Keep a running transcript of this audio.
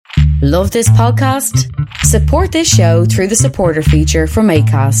Love this podcast? Support this show through the supporter feature from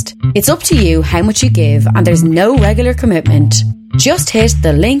Acast. It's up to you how much you give and there's no regular commitment. Just hit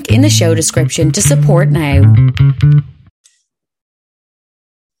the link in the show description to support now.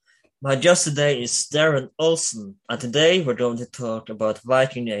 My guest today is Darren Olsen, and today we're going to talk about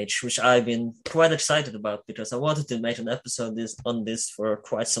Viking Age, which I've been quite excited about because I wanted to make an episode on this for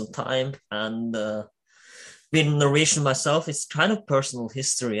quite some time, and being Norwegian myself, it's kind of personal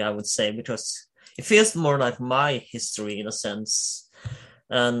history, I would say, because it feels more like my history in a sense.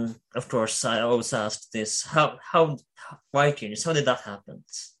 And of course, I always ask this: how Vikings? How did that happen?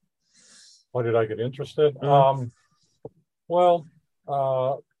 Why did I get interested? I grew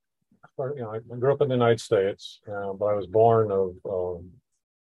up in the United States, but I was born of,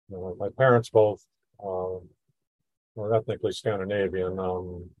 my parents both were ethnically Scandinavian.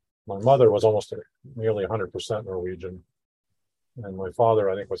 My mother was almost nearly 100% Norwegian, and my father,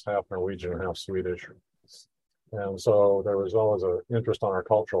 I think, was half Norwegian and half Swedish. And so there was always an interest on our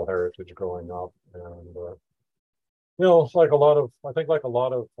cultural heritage growing up. And, like a lot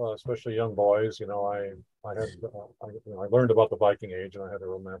of, especially young boys, I learned about the Viking Age and I had a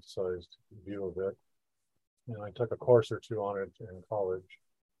romanticized view of it. And I took a course or two on it in college.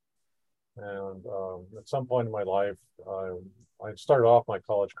 And at some point in my life, I started off my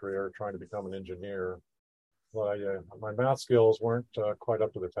college career trying to become an engineer, but my math skills weren't quite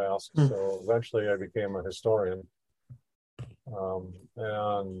up to the task. So eventually I became a historian.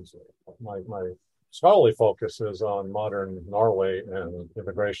 And my scholarly focus is on modern Norway and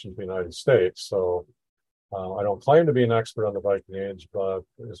immigration to the United States. So I don't claim to be an expert on the Viking Age, but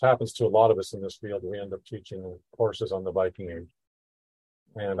this happens to a lot of us in this field. We end up teaching courses on the Viking Age.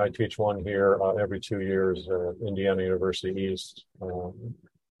 And I teach one here every 2 years at Indiana University East. I'm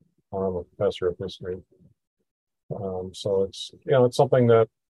a professor of history. So it's something that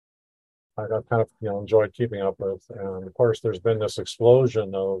I kind of enjoyed keeping up with. And of course, there's been this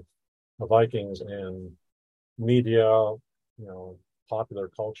explosion of the Vikings in media, popular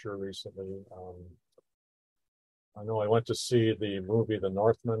culture recently. I know I went to see the movie The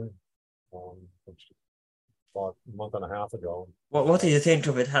Northman, which about a month and a half ago. What do you think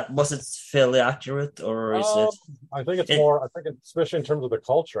of it? Was it fairly accurate, or is it? I think it's more. I think, especially in terms of the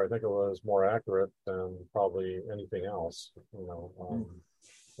culture, I think it was more accurate than probably anything else.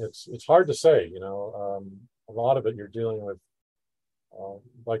 It's hard to say. A lot of it you're dealing with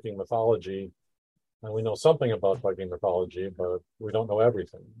Viking mythology, and we know something about Viking mythology, but we don't know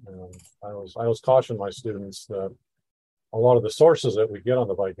everything. And I was caution my students that a lot of the sources that we get on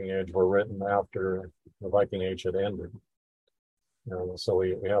the Viking Age were written after the Viking Age had ended. So we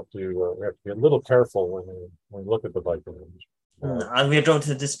have to be a little careful when we look at the Viking Age. And we're going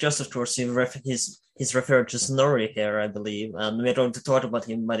to discuss, of course, he's referred to Snorri here, I believe, and we're going to talk about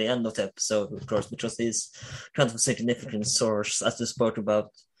him by the end of the episode, of course, because he's kind of a significant source, as we spoke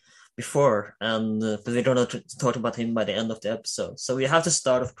about before, and but we're going to talk about him by the end of the episode. So we have to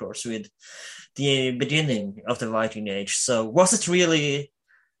start, of course, with the beginning of the Viking Age. So was it really?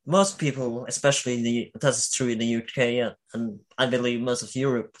 Most people, especially that's true in the UK, and I believe most of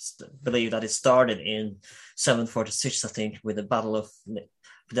Europe believe that it started in 746, I think, with the Battle of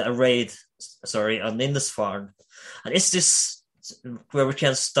the raid, on Lindisfarne. And is this where we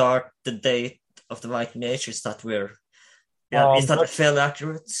can start the date of the Viking Age? Is that is that fairly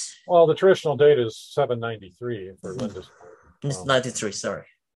accurate? Well, the traditional date is 793 for Lindisfarne. It's 93, sorry.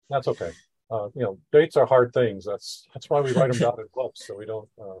 That's okay. Dates are hard things. That's why we write them down in books, so we don't,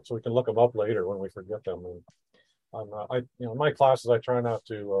 so we can look them up later when we forget them. And in my classes, I try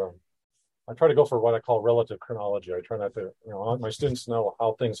to go for what I call relative chronology. I try not to, my students know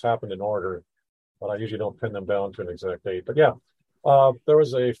how things happened in order, but I usually don't pin them down to an exact date. But yeah, there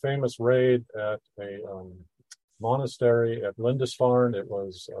was a famous raid at a monastery at Lindisfarne. It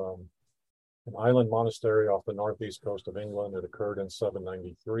was an island monastery off the northeast coast of England. It occurred in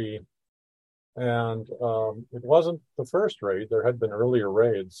 793. And it wasn't the first raid. There had been earlier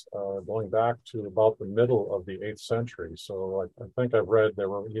raids going back to about the middle of the 8th century. So I think I've read there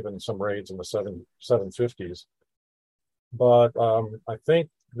were even some raids in the 750s. But I think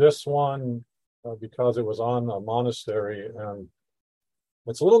this one, because it was on a monastery, and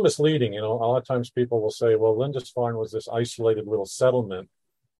it's a little misleading. A lot of times people will say, well, Lindisfarne was this isolated little settlement.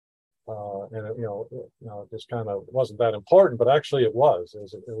 And it just kind of wasn't that important, but actually it was.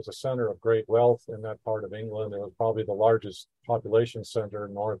 It was a center of great wealth in that part of England. It was probably the largest population center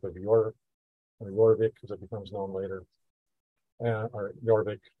north of York, or Jorvik, as it becomes known later, or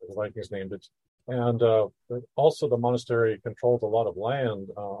Jorvik, the Vikings named it. And also the monastery controlled a lot of land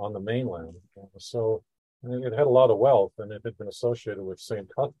on the mainland. So And it had a lot of wealth, and it had been associated with St.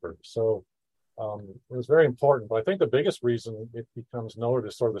 Cuthbert. So it was very important. But I think the biggest reason it becomes noted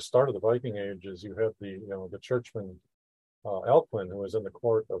as sort of the start of the Viking Age is you had the churchman Elquin, who was in the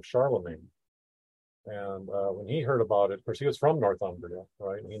court of Charlemagne. And when he heard about it, of course, he was from Northumbria,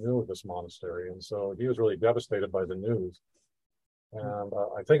 right? And he knew of this monastery. And so he was really devastated by the news. And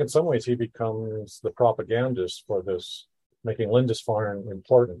I think in some ways he becomes the propagandist for this, making Lindisfarne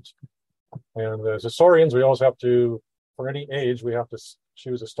important. And as historians, we always have to, for any age, we have to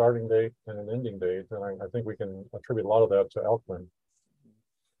choose a starting date and an ending date. And I think we can attribute a lot of that to Elquin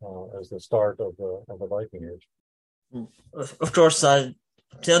as the start of the Viking Age. Of course,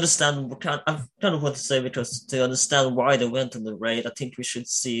 to understand, I kind of want to say, because to understand why they went on the raid, I think we should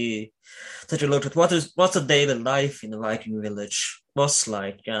take a look at what the daily life in the Viking village was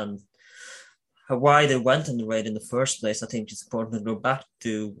like, and why they went on the raid in the first place. I think it's important to go back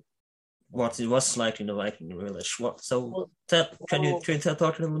to what it was like in the Viking village. Can you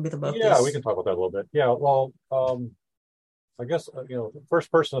talk a little bit about this? Yeah, we can talk about that a little bit. Yeah, well, I guess, the first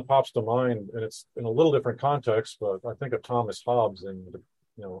person that pops to mind, and it's in a little different context, but I think of Thomas Hobbes, and,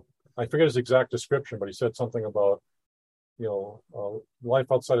 I forget his exact description, but he said something about, life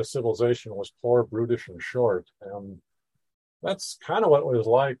outside of civilization was poor, brutish, and short. And that's kind of what it was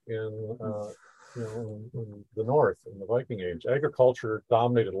like in the North, in the Viking Age. Agriculture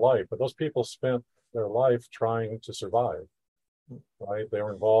dominated life, but those people spent their life trying to survive. Right? They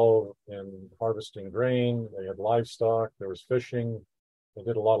were involved in harvesting grain. They had livestock. There was fishing. They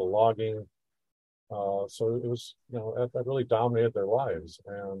did a lot of logging. So it was, that really dominated their lives.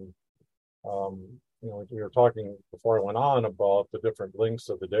 And, we were talking before I went on about the different lengths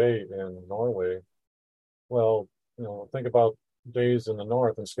of the day in Norway. Well, think about days in the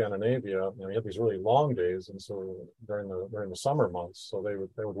north in Scandinavia. You had these really long days, and so during the summer months, so they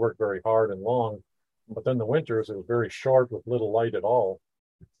would work very hard and long. But then the winters, it was very short with little light at all.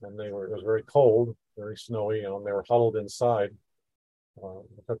 And it was very cold, very snowy, and they were huddled inside.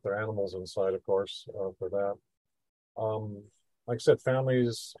 They took their animals inside, of course, for that. Like I said,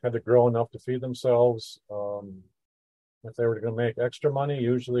 families had to grow enough to feed themselves. If they were going to make extra money,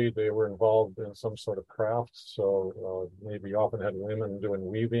 usually they were involved in some sort of craft. So maybe often had women doing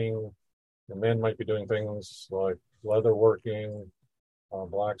weaving. The men might be doing things like leather working,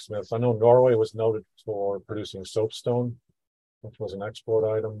 blacksmiths. I know Norway was noted for producing soapstone, which was an export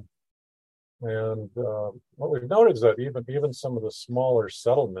item. And what we've noted is that even some of the smaller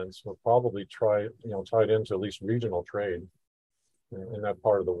settlements were probably tied into at least regional trade in that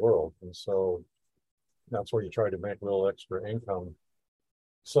part of the world. And so that's where you try to make a little extra income.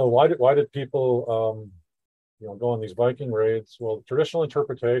 So why did people go on these Viking raids? Well, the traditional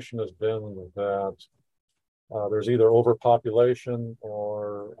interpretation has been that there's either overpopulation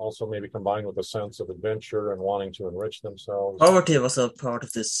or also maybe combined with a sense of adventure and wanting to enrich themselves. Poverty was a part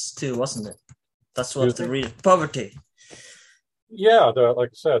of this too, wasn't it? That's what the real poverty. Yeah, like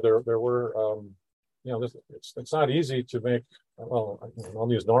I said, there were, it's not easy to make. Well,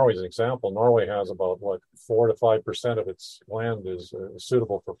 I'll use Norway as an example. Norway has about 4 to 5% of its land is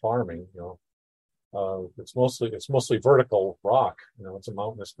suitable for farming. It's mostly vertical rock. It's a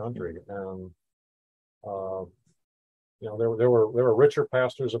mountainous country, and there were richer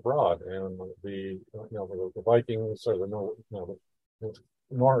pastors abroad, and the Vikings or the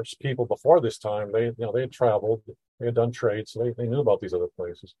Norse people before this time, they had traveled, they had done trade, so they knew about these other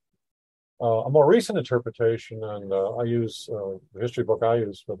places. A more recent interpretation, and I use the history book I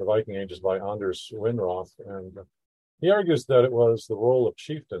use for the Viking Age is by Anders Winroth, and he argues that it was the role of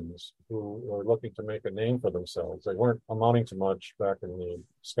chieftains who were looking to make a name for themselves. They weren't amounting to much back in the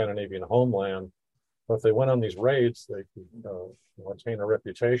Scandinavian homeland, but if they went on these raids, they could attain a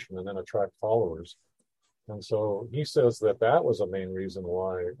reputation and then attract followers. And so he says that was a main reason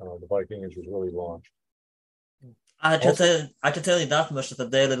why the Viking Age was really launched. I can tell you that much, that the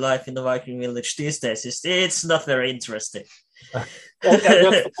daily life in the Viking village these days it's not very interesting. Well,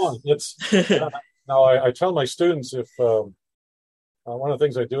 that's the point. Now I tell my students, if one of the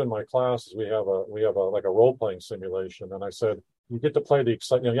things I do in my class is we have a role playing simulation, and I said you get to play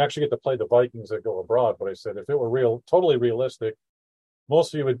you actually get to play the Vikings that go abroad. But I said if it were totally realistic,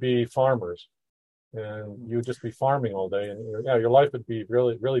 most of you would be farmers. And you would just be farming all day, and your life would be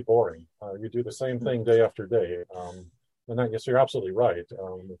really, really boring. You do the same thing day after day, and I guess you're absolutely right.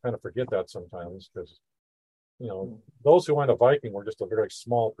 You kind of forget that sometimes because those who went a Viking were just a very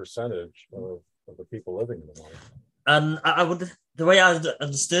small percentage of the people living in the North. And the way I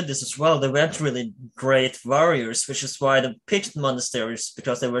understood this as well, they weren't really great warriors, which is why they picked monasteries,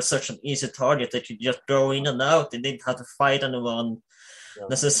 because they were such an easy target that you just go in and out. They didn't have to fight anyone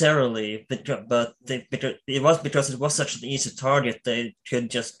necessarily, but it was because it was such an easy target. They could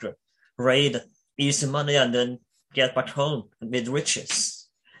just raid easy money and then get back home with riches.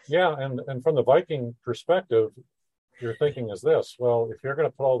 Yeah, and from the Viking perspective, your thinking is this: well, if you're going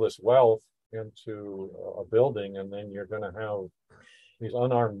to put all this wealth into a building, and then you're going to have these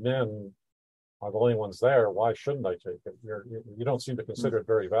unarmed men are the only ones there, why shouldn't I take it? You don't seem to consider it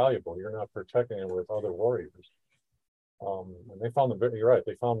very valuable. You're not protecting it with other warriors. And they found you're right,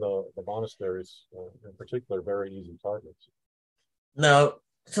 they found the monasteries in particular very easy targets. Now,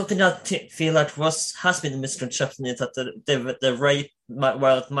 something that I feel like has been a misconception is that the rape,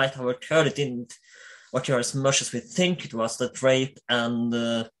 while it might have occurred, it didn't occur as much as we think it was. That rape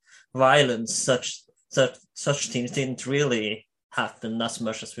and violence, such things didn't really happen as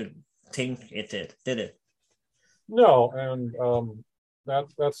much as we think it did it? No, and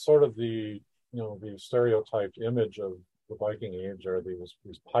that's sort of the the stereotyped image of the Viking Age are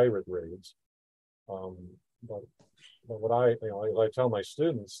these pirate raids. But what I tell my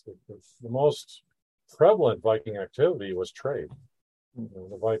students, the most prevalent Viking activity was trade.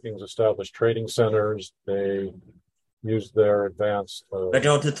 The Vikings established trading centers. They used their advanced. I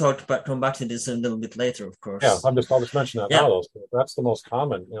want to come back to this a little bit later, of course. Yeah, I'll just mention that now. Though. That's the most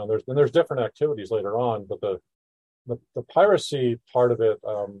common. There's different activities later on, but the piracy part of it,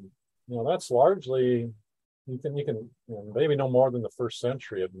 that's largely you can maybe no more than the first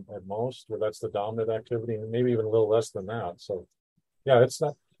century at most, where that's the dominant activity, and maybe even a little less than that. So, yeah, it's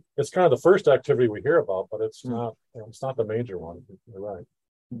not. It's kind of the first activity we hear about, but it's not. It's not the major one. You're right.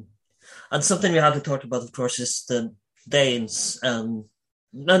 And something we have to talk about, of course, is the Danes. And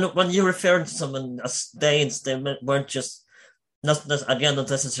when you refer to someone as Danes, they weren't just not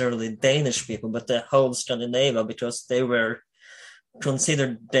necessarily Danish people, but the whole Scandinavia, because they were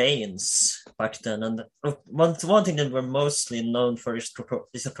considered Danes back then. And one thing that we're mostly known for is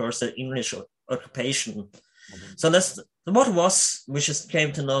of course the English occupation. Mm-hmm. So what was, we just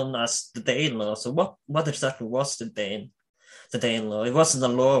came to know as the Danelaw. So what exactly was the Danelaw? It wasn't a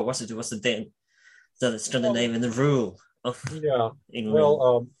law, was it? It was the Scandinavian rule of England.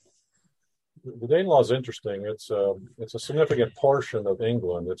 Well, the Danelaw is interesting. It's a significant portion of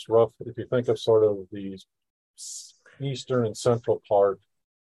England. It's rough if you think of sort of the eastern and central part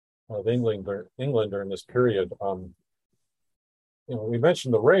of England during this period. We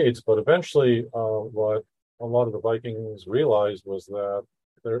mentioned the raids, but eventually, what a lot of the Vikings realized was that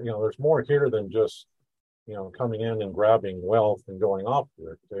there's more here than just coming in and grabbing wealth and going off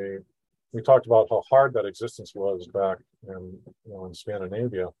with it. We talked about how hard that existence was back in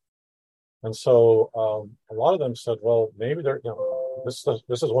Scandinavia, and so a lot of them said, well, maybe this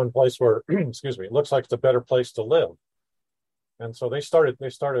is one place where excuse me, it looks like it's a better place to live. And so they started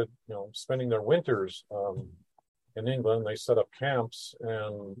spending their winters in England. They set up camps,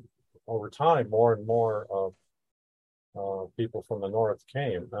 and over time, more and more people from the north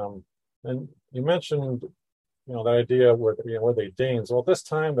came. And you mentioned, the idea where they Danes. Well, at this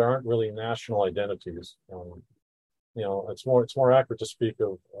time, there aren't really national identities. It's more accurate to speak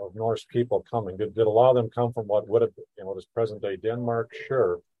of Norse people coming. Did a lot of them come from what would have what is present day Denmark?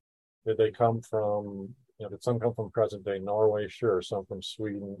 Sure. Did they come from did some come from present day Norway? Sure. Some from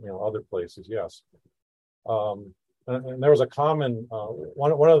Sweden, other places, yes. And there was a common,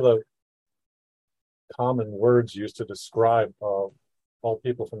 one of the common words used to describe all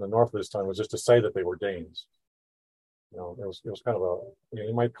people from the north of this time was just to say that they were Danes. It was kind of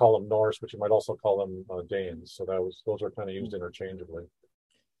you might call them Norse, but you might also call them Danes. So those are kind of used interchangeably.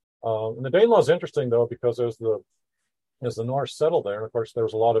 And the Danelaw is interesting though, because as the Norse settled there, and of course there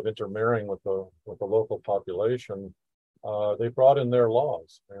was a lot of intermarrying with the local population, they brought in their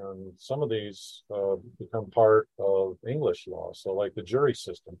laws, and some of these become part of English law. So like the jury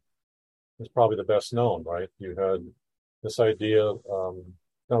system is probably the best known, right? You had this idea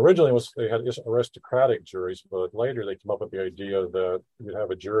now originally they had aristocratic juries, but later they came up with the idea that you'd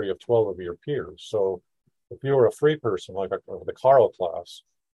have a jury of 12 of your peers. So if you were a free person, like the Carl class,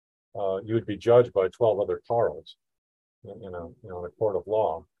 you would be judged by 12 other Carls in a court of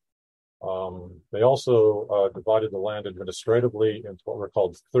law. They also divided the land administratively into what were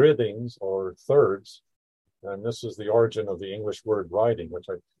called thrythings, or thirds. And this is the origin of the English word riding, which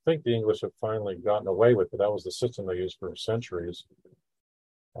I think the English have finally gotten away with, but that was the system they used for centuries.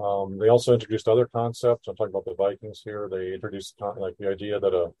 They also introduced other concepts. I'm talking about the Vikings here. They introduced like the idea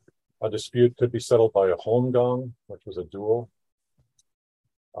that a dispute could be settled by a holmgang, which was a duel.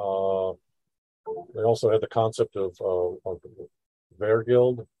 They also had the concept of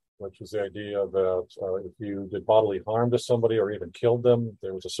vergild, which was the idea that if you did bodily harm to somebody or even killed them,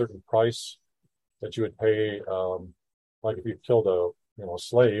 there was a certain price that you would pay. Like if you killed a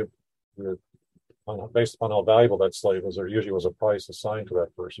slave, based upon how valuable that slave was, there usually was a price assigned to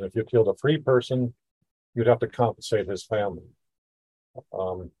that person. If you killed a free person, you'd have to compensate his family.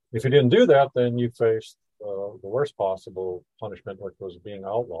 If you didn't do that, then you faced the worst possible punishment, which was being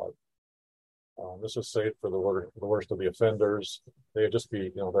outlawed. This is safe for the worst of the offenders. They'd just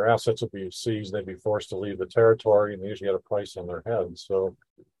be, their assets would be seized. They'd be forced to leave the territory, and they usually had a price on their head. So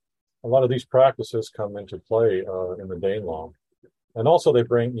a lot of these practices come into play in the Danelaw. And also they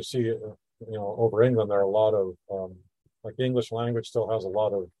bring, you see, over England, there are a lot of, like the English language still has a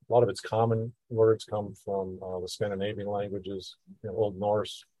lot of its common words come from the Scandinavian languages, Old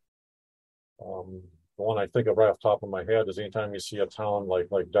Norse. The one I think of right off the top of my head is anytime you see a town like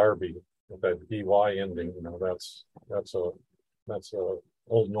Derby with that "dy" ending, that's a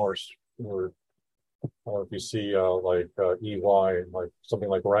Old Norse word. Or if you see "ey," like something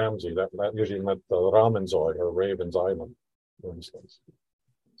like Ramsey, that usually meant Ramenzoy or Raven's Island, for instance.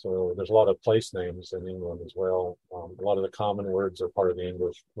 So there's a lot of place names in England as well. A lot of the common words are part of the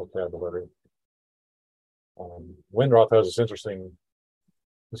English vocabulary. Winroth has this interesting,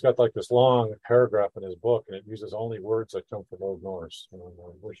 he's got like this long paragraph in his book, and it uses only words that come from Old Norse. I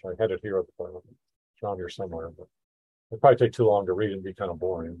wish I had it here, it's around here somewhere, but it'd probably take too long to read and be kind of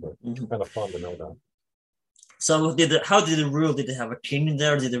boring, but it's kind of fun to know that. So how did it rule? Did they have a king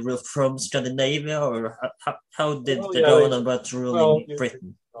there? Did they rule from Scandinavia, or how did they go on about ruling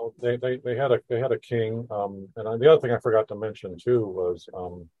Britain? They had a king, and the other thing I forgot to mention too was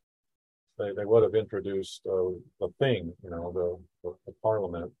they would have introduced the thing, the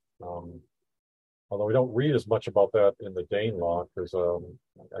parliament. Although we don't read as much about that in the Danelaw, because I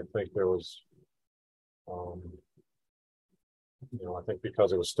think there was, I think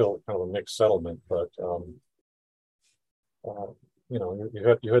because it was still kind of a mixed settlement, but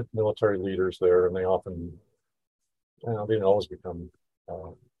you had military leaders there, and they often, they didn't always become,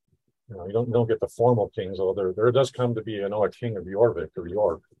 you don't get the formal kings, although there does come to be, a king of Jorvik or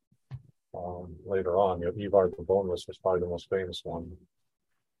York later on. Ivar the Boneless was probably the most famous one.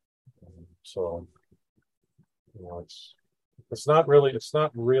 So, it's not really, at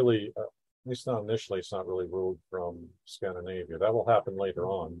least not initially, it's not really ruled from Scandinavia. That will happen later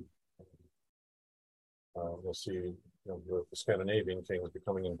on. We'll see, the Scandinavian kings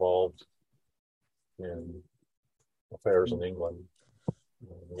becoming involved in affairs in England.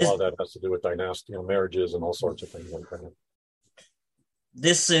 A lot of that has to do with dynasty, marriages and all sorts of things like that.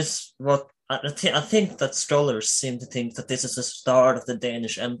 This is what I think that scholars seem to think that this is the start of the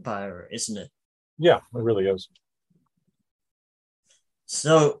Danish Empire, isn't it? Yeah, it really is.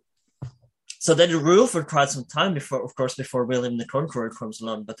 So they rule for quite some time before William the Conqueror comes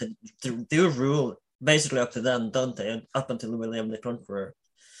along, but they do rule basically up to then, don't they? Up until William the Conqueror,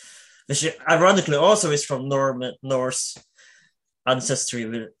 which ironically also is from Norse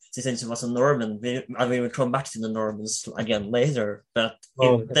ancestry, since it was a Norman. We will come back to the Normans again later, but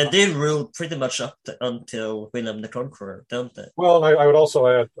they did rule pretty much until William the Conqueror, don't they? Well, I would also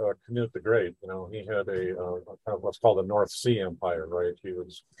add Canute the Great. He had a kind of what's called the North Sea Empire, right? He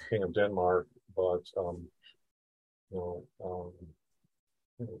was king of Denmark, but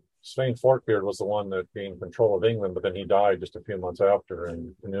Svein Forkbeard was the one that gained control of England, but then he died just a few months after,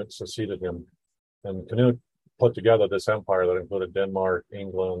 and Canute succeeded him. And Canute put together this empire that included Denmark,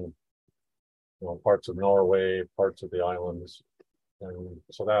 England, parts of Norway, parts of the islands, and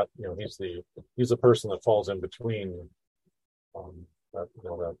so that he's the person that falls in between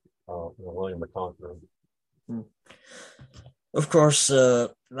William the Conqueror. Of course, I'd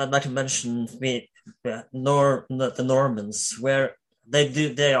like to mention the Normans, where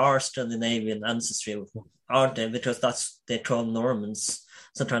they are Scandinavian ancestry, aren't they? Because they call Normans.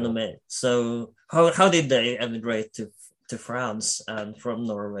 So how did they emigrate to France and from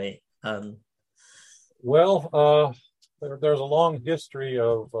Norway? Well, there's a long history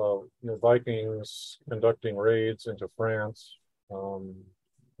of Vikings conducting raids into France. Two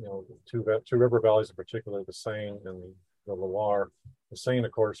river valleys in particular, the Seine and the Loire. The Seine,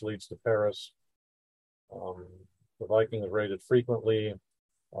 of course, leads to Paris. The Vikings raided frequently.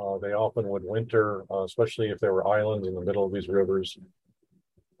 They often would winter, especially if there were islands in the middle of these rivers.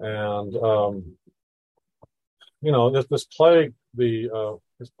 And this plagued the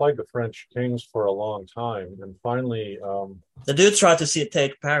French kings for a long time, and finally, they do try to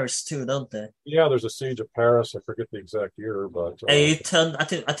take Paris too, don't they? Yeah, there's a siege of Paris. I forget the exact year, but I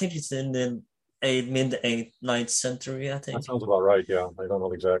think it's in the mid 9th century. I think that sounds about right. Yeah, I don't know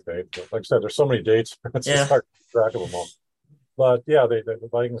the exact date, but like I said, there's so many dates. It's just hard to keep track of them all. But yeah, the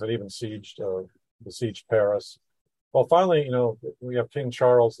Vikings had even besieged Paris. Well, finally, we have King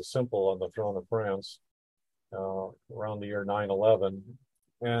Charles the Simple on the throne of France, around the year 911.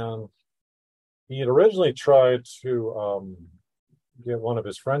 And he had originally tried to get one of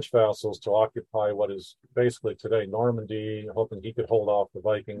his French vassals to occupy what is basically today Normandy, hoping he could hold off the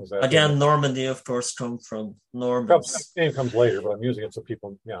Vikings. Again, Normandy, of course, comes from Normans. Name comes later, but I'm using it so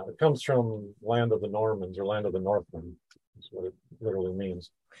people, yeah, it comes from land of the Normans or land of the Northmen. That's what it literally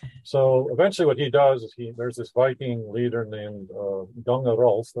means. So eventually what he does is there's this Viking leader named Gunga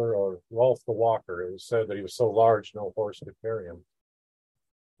Rolf, or Rolf the Walker. It was said that he was so large no horse could carry him.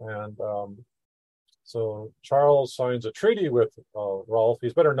 And so Charles signs a treaty with Rolf.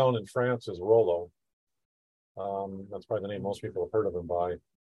 He's better known in France as Rollo. That's probably the name most people have heard of him by.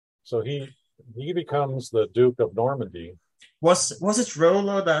 So he becomes the Duke of Normandy. Was it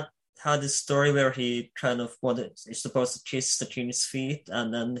Rollo that had this story where he kind of is supposed to kiss the king's feet,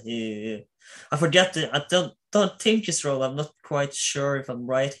 and then I forget I don't think it's Rollo. I'm not quite sure if I'm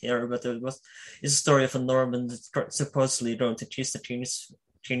right here, but it's a story of a Norman supposedly going to kiss the king's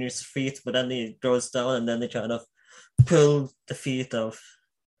feet, but then he goes down and then they kind of pull the feet off.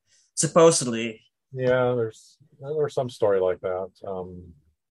 Supposedly. Yeah, there's some story like that.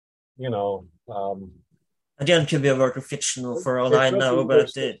 Again, could be a work of fictional for all I know,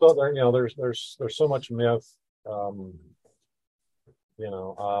 but there's so much myth. And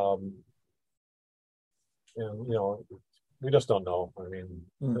we just don't know. I mean,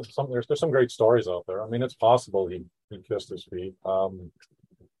 there's some great stories out there. I mean, it's possible he kissed his feet,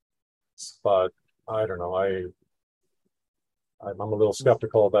 but I don't know. I'm a little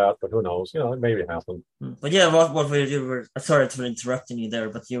skeptical of that, but who knows? It maybe happened. But yeah, what you were? Sorry for interrupting you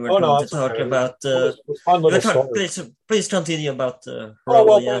there, but you were going to talk about. Please continue about.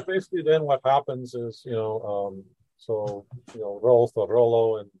 Basically, then what happens is Rolf or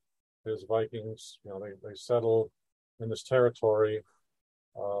Rollo and his Vikings, they settle in this territory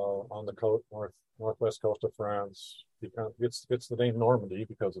on the northwest coast of France. It's the name Normandy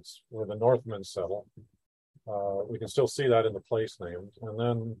because it's where the Northmen settle. We can still see that in the place names, and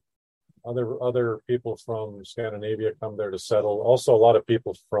then other people from Scandinavia come there to settle. Also, a lot of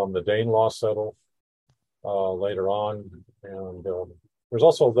people from the Danelaw settle later on, and there's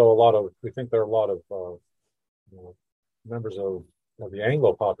also we think there are a lot of members of the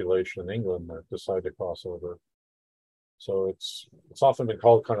Anglo population in England that decide to cross over. So it's often been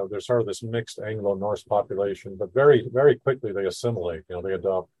called there's sort of this mixed Anglo-Norse population, but very, very quickly they assimilate. They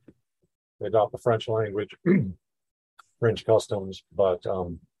adopt the French language, French customs, but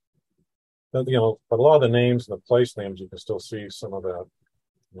a lot of the names and the place names, you can still see some of that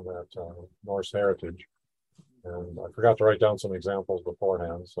Norse heritage. And I forgot to write down some examples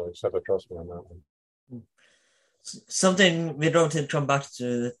beforehand, so you just have to trust me on that one. Something we don't need to come back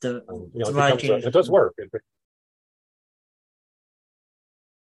to it does work.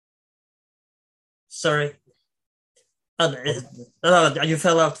 Sorry. You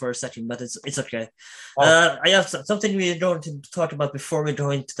fell out for a second, but it's okay. I have something we don't talk about before we go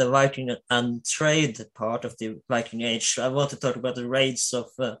into the Viking and trade part of the Viking Age. I want to talk about the raids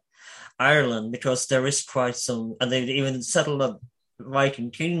of Ireland, because there is quite some, and they even settled a Viking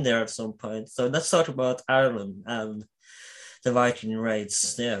king there at some point. So let's talk about Ireland and the Viking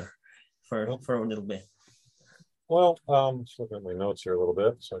raids there for a little bit. Well, just looking at my notes here a little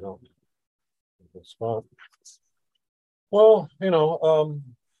bit, so I don't spot. Well, the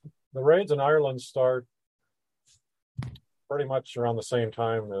raids in Ireland start pretty much around the same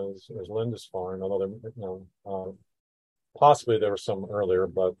time as Lindisfarne, although possibly there was some earlier,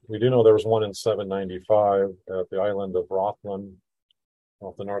 but we do know there was one in 795 at the island of Rathlin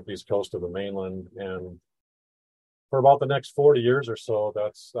off the northeast coast of the mainland, and for about the next 40 years or so,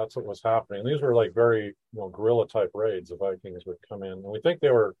 that's what was happening. These were like very guerrilla type raids. The Vikings would come in, and we think they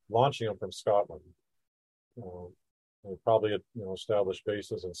were launching them from Scotland. They probably had established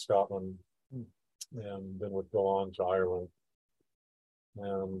bases in Scotland, and then would go on to Ireland.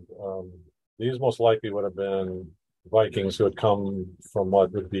 And these most likely would have been Vikings who had come from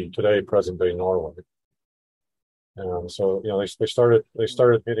what would be today present day Norway. And so they started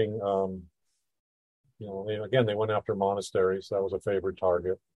hitting. They went after monasteries. That was a favored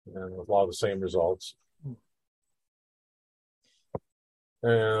target, and with a lot of the same results.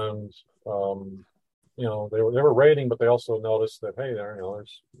 And they were raiding, but they also noticed that, hey,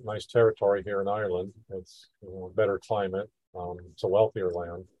 there's nice territory here in Ireland. It's better climate. It's a wealthier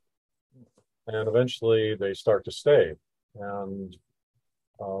land, and eventually they start to stay. And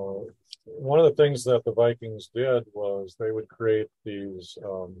one of the things that the Vikings did was they would create these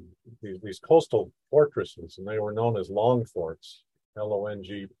coastal fortresses, and they were known as long forts,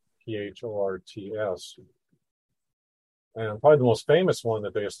 Longphorts. And probably the most famous one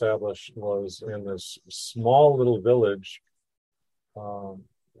that they established was in this small little village, and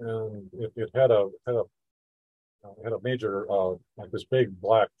it had a major like this big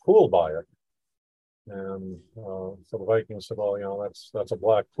black pool by it. And so the Vikings said, "Well, that's a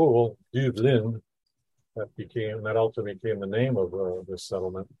black pool, Dublin." That ultimately became the name of this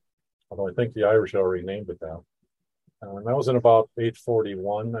settlement. Although I think the Irish already named it that. And that was in about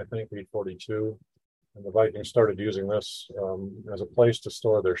 841, I think, 842. And the Vikings started using this as a place to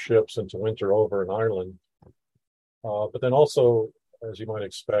store their ships and to winter over in Ireland. But then also, as you might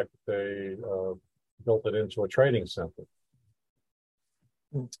expect, they built it into a trading center.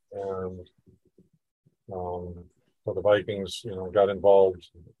 And so the Vikings, got involved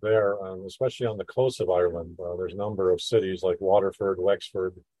there, especially on the coast of Ireland. There's a number of cities like Waterford,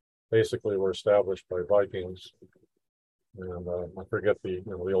 Wexford, basically were established by Vikings. And I forget the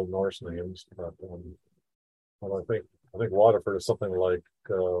old Norse names, but well, I think Waterford is something like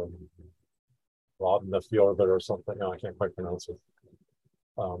Rodnafjord or something. No, I can't quite pronounce it.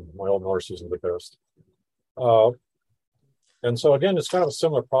 My old Norse isn't the best. And so again, it's kind of a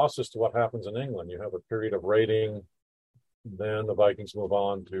similar process to what happens in England. You have a period of raiding, then the Vikings move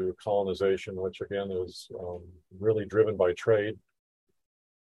on to colonization, which again is really driven by trade.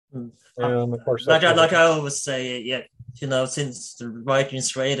 And of course, like I always say, yeah, since the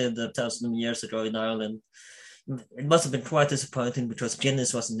Vikings raided 1,000 years ago in Ireland, it must have been quite disappointing because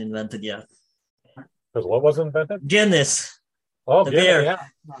Guinness wasn't invented yet. Because what was invented? Guinness. Oh, the beer.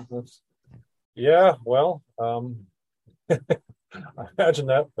 Yeah. Well, I imagine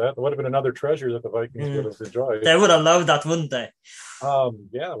that would have been another treasure that the Vikings would have enjoyed. They would have loved that, wouldn't they?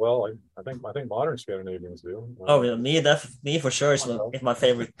 Yeah. Well, I think modern Scandinavians do. Me for sure is my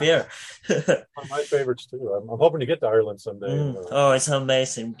favorite beer. One of my favorites too. I'm hoping to get to Ireland someday. Oh, it's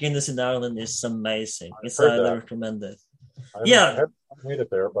amazing! Guinness in Ireland is amazing. It's highly recommended. I haven't made it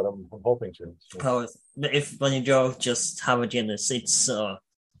there, but I'm hoping to. So. When you go, just have a Guinness. It's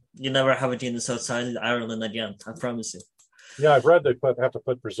you never have a Guinness outside Ireland again. I promise you. Yeah, I've read they have to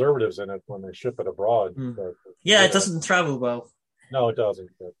put preservatives in it when they ship it abroad. But, it doesn't travel well. No, it doesn't.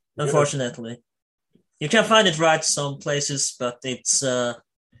 Unfortunately, you can find it right some places, but it's really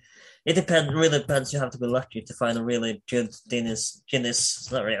depends. You have to be lucky to find a really good Guinness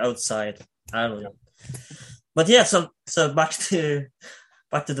outside Ireland. Yeah. But yeah, so back to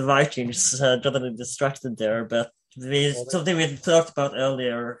the Vikings. Got distracted there, but something we talked about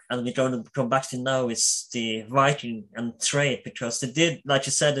earlier, and we're going to come back to now, is the Viking and trade, because they did, like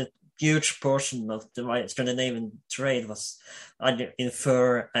you said, a huge portion of the Scandinavian trade was in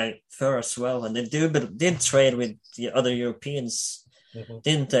fur as well, and they did trade with the other Europeans,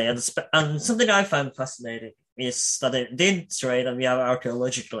 didn't they? And something I find fascinating is that they did trade, and we have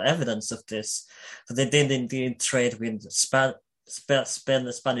archaeological evidence of this, that they did indeed trade with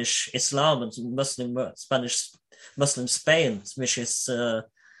Spanish Islam and Muslim Spain, which is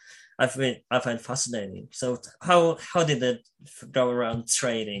I find fascinating. So how did it go around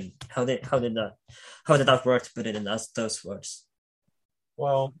trading? How did that work, to put it in those words?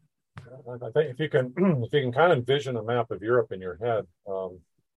 Well, I think if you can kind of envision a map of Europe in your head,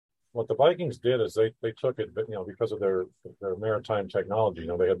 what the Vikings did is they took it, because of their maritime technology.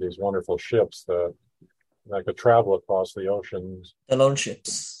 They had these wonderful ships that could travel across the oceans. The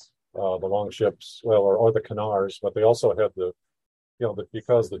longships. The longships, or the canars, but they also had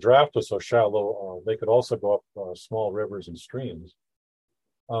because the draft was so shallow, they could also go up small rivers and streams.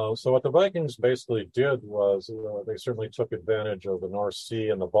 So what the Vikings basically did was they certainly took advantage of the North Sea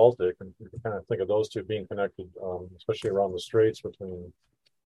and the Baltic, and you can kind of think of those two being connected, especially around the straits between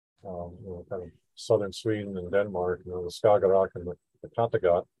kind of southern Sweden and Denmark, the Skagerrak and the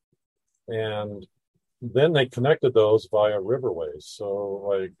Kattegat, and then they connected those via riverways. So,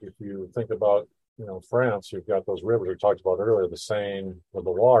 like, if you think about, France, you've got those rivers we talked about earlier, the Seine, the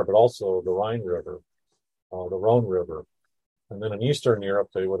Loire, but also the Rhine River, the Rhone River. And then in Eastern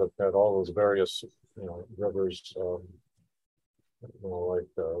Europe, they would have had all those various, rivers, like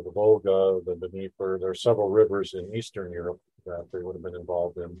the Volga, the Dnieper. There are several rivers in Eastern Europe that they would have been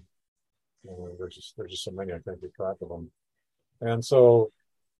involved in. There's just so many, I can't keep track of them. And so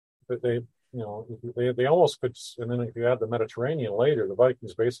they almost could, and then if you add the Mediterranean later, the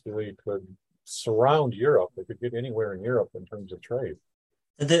Vikings basically could surround Europe. They could get anywhere in Europe in terms of trade.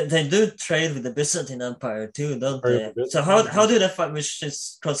 They do trade with the Byzantine Empire too, don't they? So how do they fight, which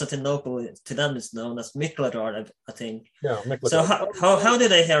is Constantinople, to them is known as Mikladar, I think. Yeah, Mikladar. So how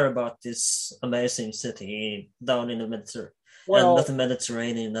did they hear about this amazing city down in the Mediterranean? And not the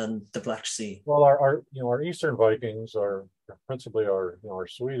Mediterranean and the Black Sea. Well, our Eastern Vikings are principally our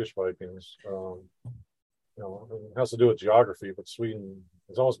Swedish Vikings, it has to do with geography, but Sweden,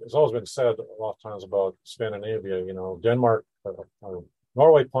 it's always been said a lot of times about Scandinavia, Denmark,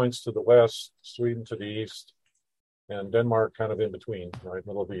 Norway points to the west, Sweden to the east, and Denmark kind of in between, right,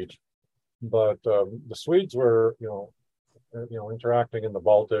 middle of each. But the Swedes were, interacting in the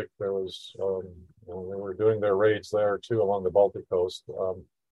Baltic. There was, they were doing their raids there too along the Baltic coast.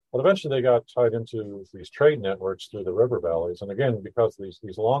 But eventually they got tied into these trade networks through the river valleys. And again, because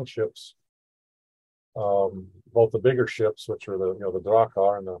these long ships, both the bigger ships, which are the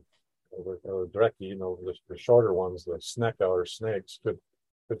Drakar and the Dreki, the shorter ones, the Snecka or snakes,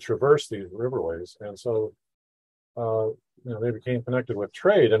 could traverse these riverways. And so, they became connected with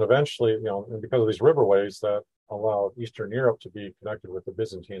trade. And eventually, and because of these riverways, that allowed Eastern Europe to be connected with the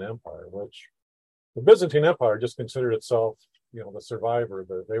Byzantine Empire, which the Byzantine Empire just considered itself, the survivor.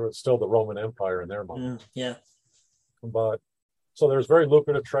 They were still the Roman Empire in their mind. Yeah. But so there's very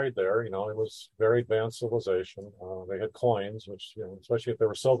lucrative trade there. It was very advanced civilization. They had coins, which, especially if they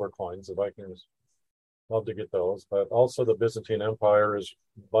were silver coins, the Vikings loved to get those. But also the Byzantine Empire is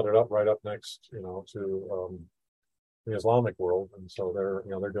butted up right up next, to the Islamic world, and so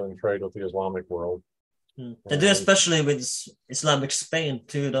they're doing trade with the Islamic world. They do, especially with Islamic Spain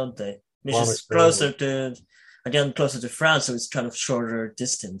too, don't they? Which is closer to France, so it's kind of shorter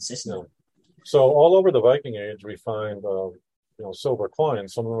distance, isn't it? So all over the Viking Age, we find silver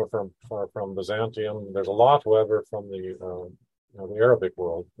coins. Some of them are from Byzantium. There's a lot, however, from the Arabic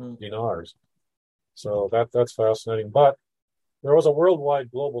world, dinars. So that's fascinating. But there was a worldwide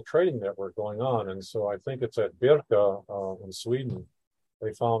global trading network going on, and so I think it's at Birka in Sweden.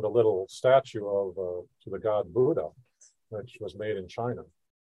 They found a little statue to the god Buddha, which was made in China,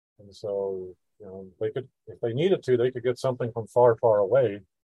 and so they could, if they needed to, they could get something from far, far away,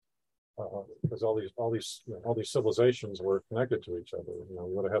 because all these civilizations were connected to each other. You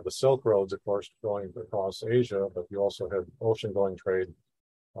would have had the Silk Roads, of course, going across Asia, but you also had ocean-going trade,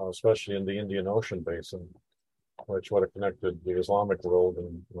 especially in the Indian Ocean basin, which would have connected the Islamic world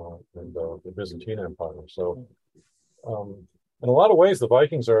and the Byzantine Empire. So, in a lot of ways, the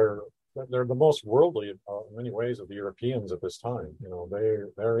Vikings they're the most worldly in many ways of the Europeans at this time.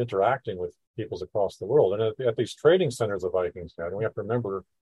 They're interacting with peoples across the world, and at these trading centers the Vikings had, and we have to remember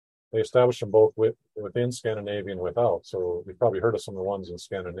they established them both within Scandinavia and without. So you've probably heard of some of the ones in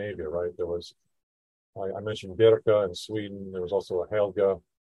Scandinavia, right? There was, I mentioned Birka in Sweden. There was also a Helga,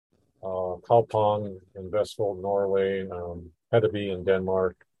 Kaupang in Vestfold, Norway, Hedeby in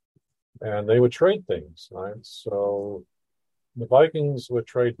Denmark, and they would trade things, right? So the Vikings would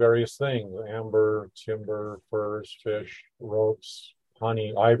trade various things: amber, timber, furs, fish, ropes,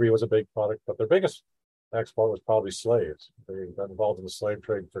 honey. Ivory was a big product, but their biggest export was probably slaves. They got involved in the slave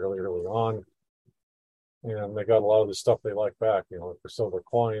trade fairly early on, and they got a lot of the stuff they liked back, for silver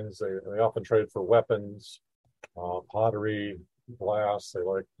coins. They often traded for weapons, pottery, glass. They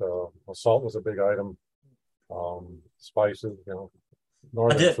liked salt was a big item, spices.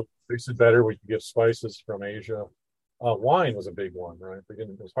 Northern food tasted better. We could get spices from Asia. Wine was a big one, right?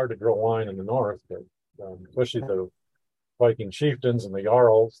 It was hard to grow wine in the north, but especially the Viking chieftains and the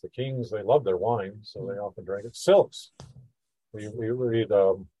jarls, the kings, they loved their wine, so they often drank it. Silks. We read,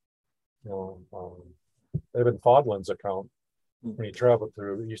 Ibn Fodlan's account when he traveled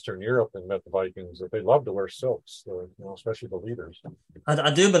through Eastern Europe and met the Vikings, that they loved to wear silks, especially the leaders.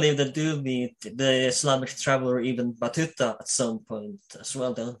 I do believe they do meet the Islamic traveler Ibn Battuta at some point as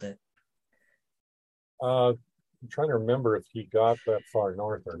well, don't they? I'm trying to remember if he got that far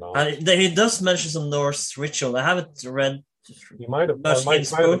north or not. He does mention some Norse ritual. I haven't read. He might have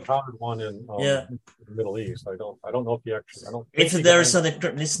encountered one in the Middle East. I don't know if he actually. If there's any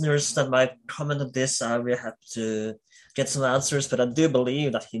listeners that might comment on this, I will have to get some answers. But I do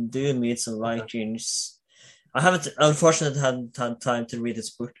believe that he do meet some Vikings. I haven't, unfortunately, had time to read his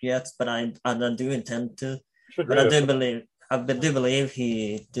book yet, but I do intend to. But I do believe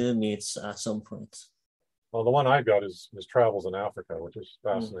he do meet at some point. Well, the one I got is his travels in Africa, which is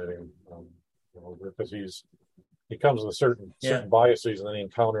fascinating, because he comes with certain biases, and then he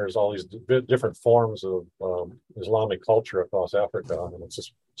encounters all these different forms of Islamic culture across Africa, and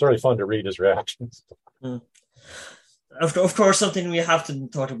it's really fun to read his reactions. Of course, something we have to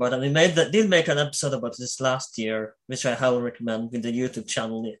talk about, and we did make an episode about this last year, which I highly recommend, with the YouTube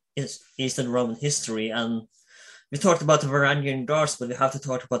channel Eastern Roman History, and we talked about the Varangian Guards, but we have to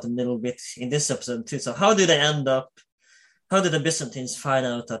talk about them a little bit in this episode too. So how do they end up? How did the Byzantines find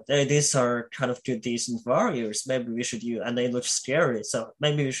out that these are kind of good, decent warriors? Maybe we should use, and they look scary, so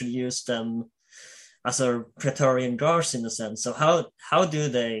maybe we should use them as our Praetorian Guards in a sense. So how do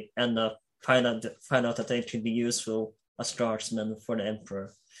they end up find out that they could be useful a swordsman for the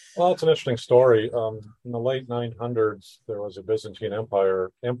emperor. Well, it's an interesting story. In the late 900s, there was a Byzantine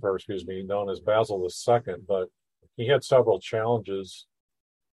emperor, known as Basil II, but he had several challenges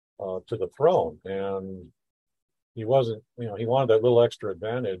to the throne, and he wasn't, he wanted that little extra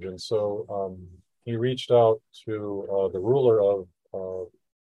advantage, and so he reached out to the ruler of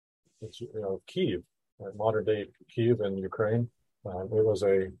Kiev, modern day Kiev in Ukraine. It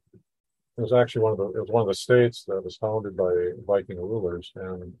was actually one of the states that was founded by Viking rulers,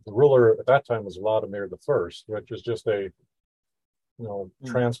 and the ruler at that time was Vladimir the First, which is just a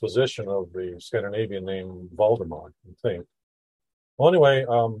transposition of the Scandinavian name Valdemar, I think. Well, anyway,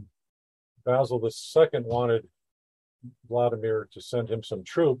 Basil II wanted Vladimir to send him some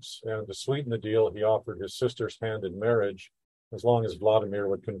troops, and to sweeten the deal, he offered his sister's hand in marriage as long as Vladimir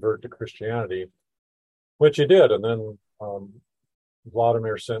would convert to Christianity, which he did. And then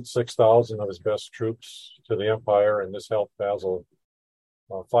Vladimir sent 6,000 of his best troops to the empire, and this helped Basil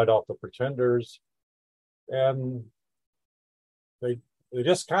fight off the pretenders. And they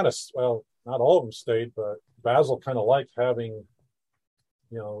just kind of, well, not all of them stayed, but Basil kind of liked having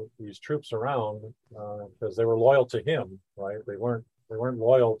these troops around because they were loyal to him, right? They weren't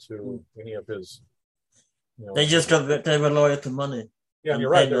loyal to any of his. They were loyal to money. Yeah, you're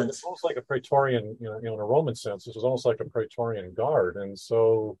right. It was almost like a Praetorian, in a Roman sense. This was almost like a Praetorian guard, and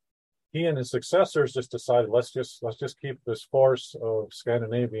so he and his successors just decided, let's just keep this force of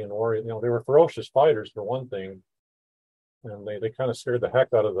Scandinavian warriors. They were ferocious fighters for one thing, and they kind of scared the heck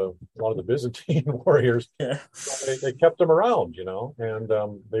out of a lot of the Byzantine warriors. Yeah. So they kept them around, and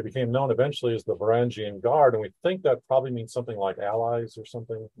they became known eventually as the Varangian Guard, and we think that probably means something like allies or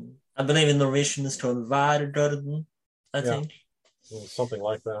something. I believe in Norwegian it's called Vardøden, I think. Something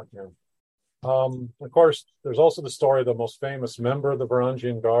like that, yeah. Of course, there's also the story of the most famous member of the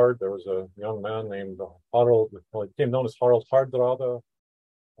Varangian Guard. There was a young man named Harald, he became known as Harald Hardrada,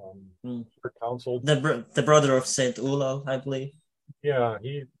 council. The brother of Saint Olav, I believe. Yeah,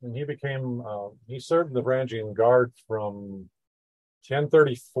 he served in the Varangian Guard from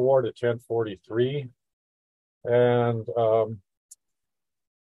 1034 to 1043, and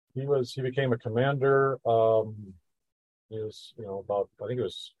he became a commander. He was, I think he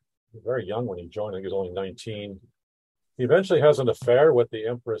was very young when he joined. I think he was only 19. He eventually has an affair with the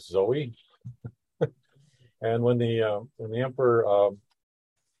Empress Zoe, and when the emperor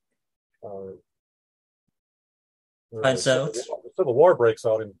the civil war breaks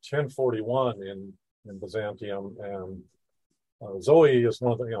out in 1041 in Byzantium, and Zoe is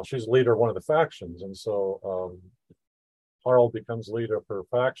one of the, she's the leader of one of the factions, and so Harald becomes leader of her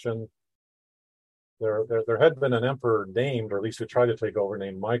faction. There had been an emperor named, or at least who tried to take over,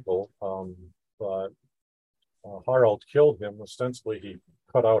 named Michael, but Harald killed him. Ostensibly, he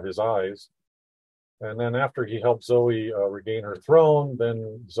cut out his eyes. And then after he helped Zoe regain her throne,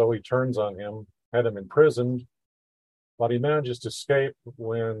 then Zoe turns on him, had him imprisoned, but he manages to escape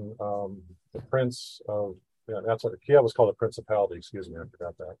when the prince of, that's what Kiev was called, a principality, excuse me, I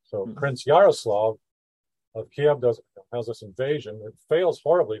forgot that. So Prince Yaroslav of Kiev has this invasion. It fails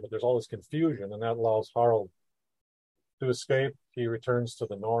horribly, but there's all this confusion, and that allows Harald to escape. He returns to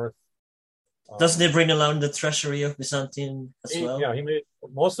the north. Doesn't he bring along the treasury of Byzantium as well? Yeah,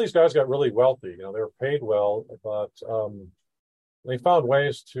 most of these guys got really wealthy. They were paid well, but they found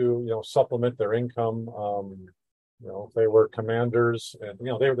ways to supplement their income. They were commanders, and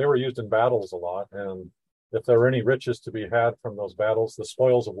they were used in battles a lot. And if there were any riches to be had from those battles, the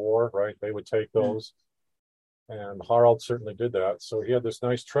spoils of war, right? They would take those. And Harald certainly did that. So he had this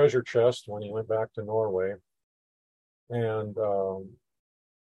nice treasure chest when he went back to Norway. And,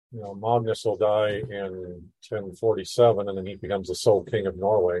 Magnus will die in 1047, and then he becomes the sole king of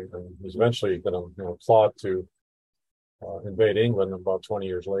Norway. And he's eventually going to plot to invade England about 20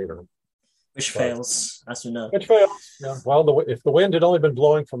 years later. Which fails, as you know. Which fails, yeah. Well, if the wind had only been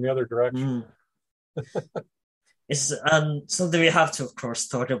blowing from the other direction. It's something we have to, of course,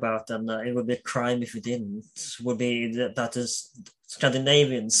 talk about, and it would be a crime if we didn't. Would be that is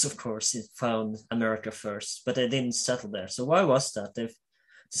Scandinavians, of course, found America first, but they didn't settle there. So why was that? They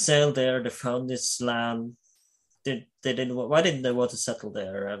sailed there, they found this land. Why didn't they want to settle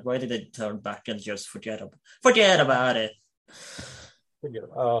there? Why did they turn back and just forget about it?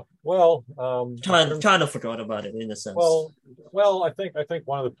 Kind of forgot about it in a sense. Well, I think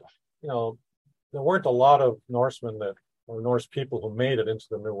one of the there weren't a lot of Norsemen or Norse people who made it into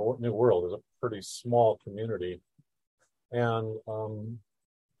the New World. It was a pretty small community. And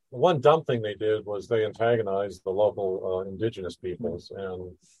the one dumb thing they did was they antagonized the local indigenous peoples.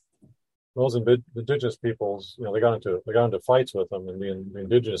 And those indigenous peoples, they got into fights with them, and the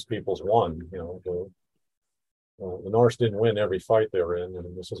indigenous peoples won. the Norse didn't win every fight they were in,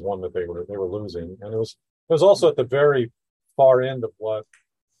 and this is one that they were losing. And it was also at the very far end of what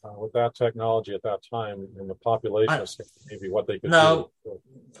with that technology at that time and the population of maybe what they could now,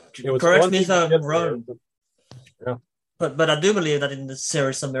 do. correct me if I'm wrong. Yeah. But I do believe that in the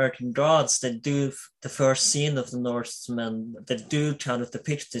series American Gods, they do the first scene of the Norsemen. They do kind of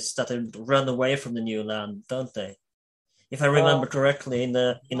depict this, that they run away from the new land, don't they? If I remember correctly, in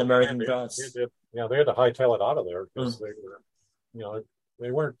American Gods. Yeah, they had to hightail it out of there because they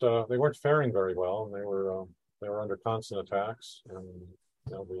weren't faring very well, and they were under constant attacks, and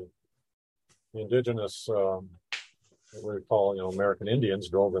the indigenous what we call American Indians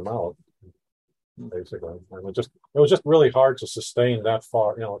drove them out. Basically, and it was just really hard to sustain that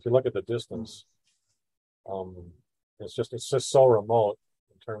far. If you look at the distance, it's just so remote.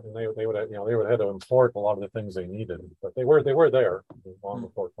 And they would have had to import a lot of the things they needed, but they were there long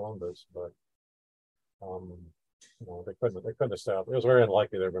before Columbus. But they couldn't establish. It was very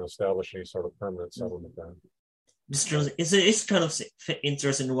unlikely they were going to establish any sort of permanent settlement there. It's kind of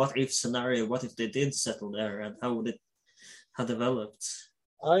interesting what if scenario. What if they did settle there, and how would it have developed?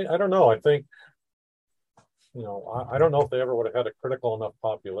 I don't know. I think. I don't know if they ever would have had a critical enough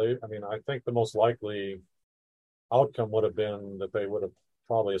population. I mean, I think the most likely outcome would have been that they would have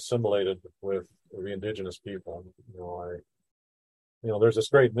probably assimilated with the indigenous people. There's this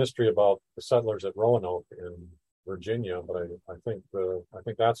great mystery about the settlers at Roanoke in Virginia, but I think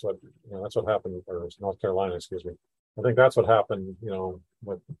that's what happened, or North Carolina, excuse me. I think that's what happened,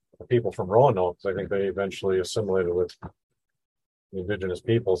 with the people from Roanoke. I think they eventually assimilated with the indigenous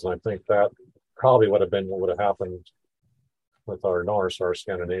peoples, and I think that probably would have been what would have happened with our Norse or our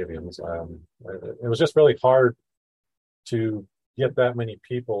Scandinavians. It was just really hard to get that many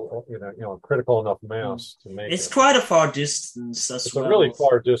people, critical enough mass to make it's quite a far distance as well. It's a really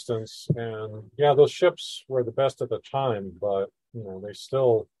far distance, and those ships were the best at the time, but that's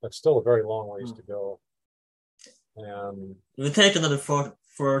still a very long ways to go. And it would take another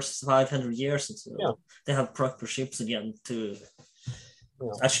 500 years until they have proper ships again to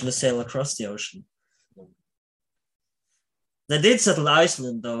actually sail across the ocean. They did settle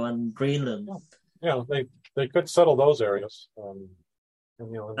Iceland though, and Greenland. Yeah, they could settle those areas.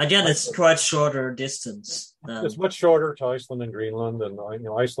 Again, it's quite shorter distance. It's much shorter to Iceland and Greenland, and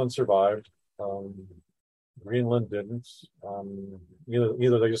Iceland survived. Greenland didn't.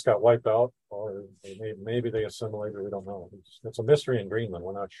 Either they just got wiped out, or maybe they assimilated. We don't know. It's a mystery in Greenland.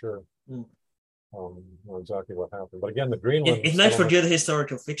 We're not sure. Exactly what happened. But again, the Greenland. It makes for good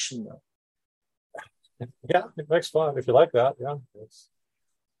historical fiction, though. Yeah, it makes fun if you like that. Yeah,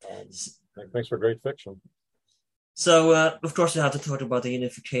 it makes for great fiction. So, of course, you have to talk about the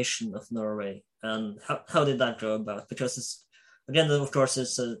unification of Norway and how did that go about? Because of course,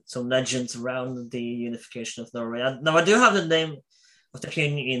 there's some legends around the unification of Norway. Now, I do have the name of the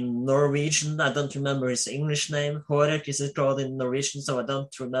king in Norwegian. I don't remember his English name. Hårek is it called in Norwegian, so I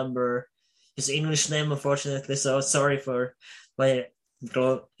don't remember his English name, unfortunately, so sorry for my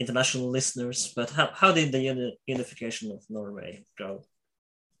international listeners, but how did the unification of Norway go?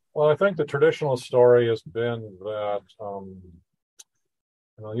 Well, I think the traditional story has been that,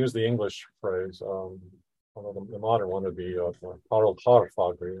 and I'll use the English phrase, although the modern one would be Harald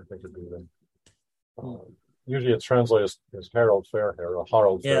Haarfagre, I think would be usually it's translated as Harold Fairhair, or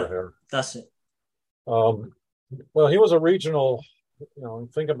Harald Fairhair. That's it. Well, he was a regional,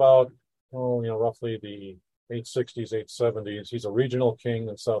 think about roughly the 860s, 870s. He's a regional king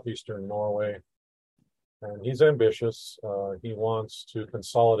in southeastern Norway, and he's ambitious. He wants to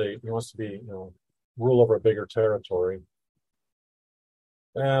consolidate. He wants to be, rule over a bigger territory.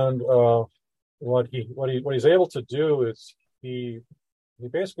 And what he's able to do is he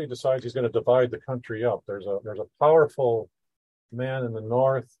basically decides he's going to divide the country up. There's a powerful man in the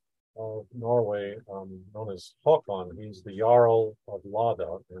north of Norway, known as Håkon. He's the Jarl of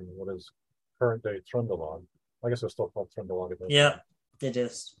Lada in what is current day Trøndelag. I guess it's still called Trøndelag. Yeah, it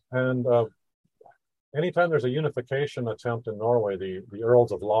is. And anytime there's a unification attempt in Norway, the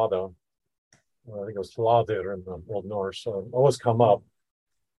Earls of Lada, I think it was Hladir in the Old Norse, always come up.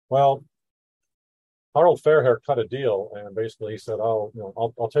 Well, Harald Fairhair cut a deal, and basically he said,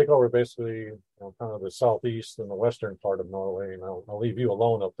 I'll take over basically kind of the southeast and the western part of Norway, and I'll leave you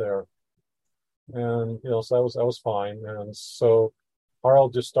alone up there. And so that was fine. And so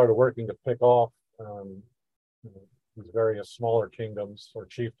Harald just started working to pick off these various smaller kingdoms or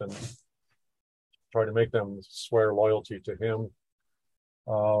chieftains, trying to make them swear loyalty to him.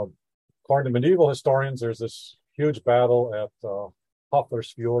 According to medieval historians, there's this huge battle at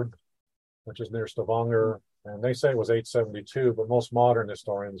Hafrsfjord, which is near Stavanger, and they say it was 872, but most modern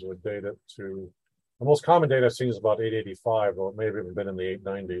historians would date it to The most common date I've seen is about 885, or it may have even been in the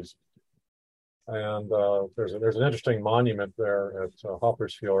 890s. And there's an interesting monument there at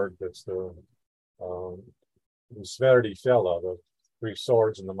Hoppersfjord. It's the Sverdifjella, the three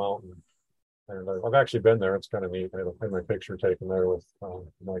swords in the mountain. And I've actually been there. It's kind of neat. I had my picture taken there with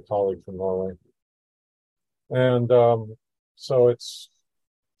my colleague from Norway. And so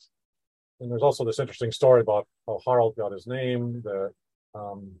and there's also this interesting story about how Harald got his name, that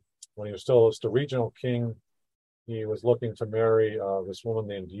when he was still just a regional king, he was looking to marry this woman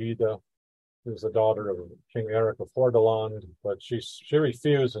named Gyda, who's the daughter of King Eric of Hordaland, but she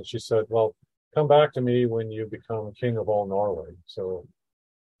refused, and she said, well, come back to me when you become king of all Norway. So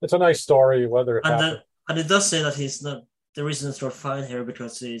it's a nice story, whether it happened. And it does say that he's not, the reason it's not fine here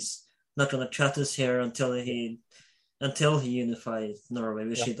because he's not going to chat us here until he unifies Norway,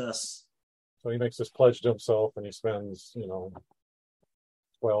 which he does. So he makes this pledge to himself, and he spends,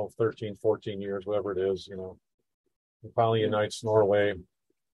 12, 13, 14 years, whatever it is, he finally unites Norway.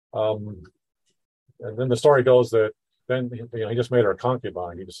 And then the story goes that then, he just made her a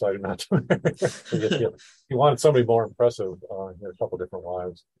concubine. He decided not to. He wanted somebody more impressive. He had a couple different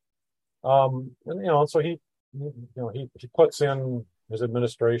wives. So he puts in his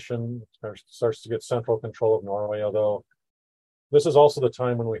administration, starts to get central control of Norway, although this is also the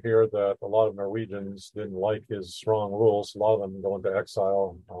time when we hear that a lot of Norwegians didn't like his strong rules. A lot of them go into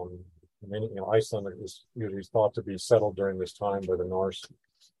exile. Iceland is usually thought to be settled during this time by the Norse.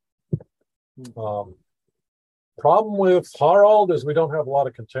 Problem with Harald is we don't have a lot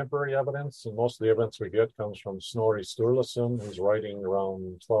of contemporary evidence, and most of the evidence we get comes from Snorri Sturluson, who's writing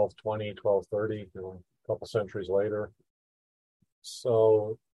around 1220, 1230, a couple centuries later.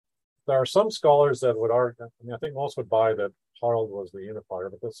 So there are some scholars that would argue, I think most would buy that Harald was the unifier,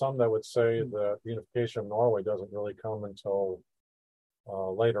 but there's some that would say that the unification of Norway doesn't really come until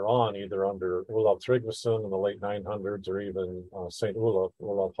later on, either under Olav Tryggvason in the late 900s or even St. Olav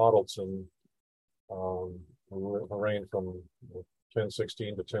Haraldsson, who reigned from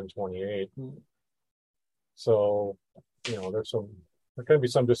 1016 to 1028. So, there can be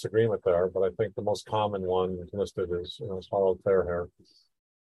some disagreement there, but I think the most common one listed is Harald Fairhair.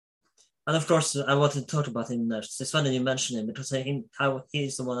 And of course, I wanted to talk about him next. It's funny you mentioned him because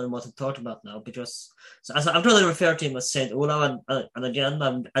he's the one I want to talk about now. Because as I'm going to refer to him as Saint Olav, and again,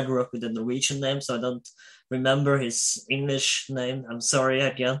 I grew up with the Norwegian name, so I don't remember his English name. I'm sorry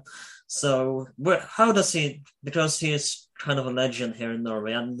again. So how does he? Because he is kind of a legend here in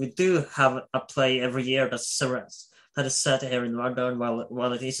Norway, and we do have a play every year that is set here in Vardø.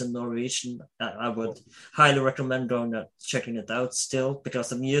 While it is in Norwegian, I would highly recommend checking it out still, because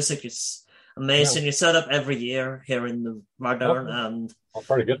the music is amazing. It's set up every year here in Vardø, and I'll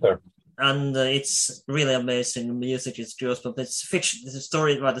try to get there. And it's really amazing. The music is just, but it's fiction. The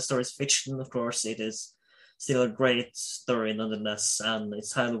story is fiction, of course. It is still a great story nonetheless, and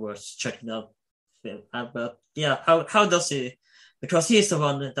it's highly worth checking out. But yeah, how does he? Because he's the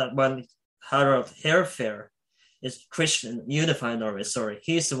one that Harald Hairfair is Christian, unifying Norway. Sorry,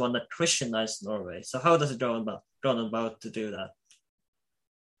 he's the one that Christianized Norway. So how does it go about to do that?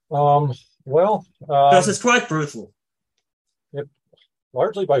 Because it's quite brutal.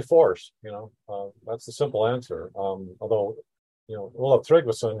 Largely by force. That's the simple answer. Although, Olav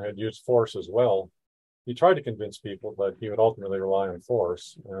Tryggvason had used force as well. He tried to convince people, but he would ultimately rely on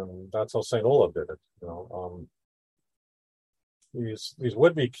force, and that's how Saint Olav did it. These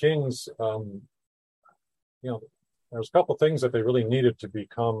would-be kings. There's a couple of things that they really needed to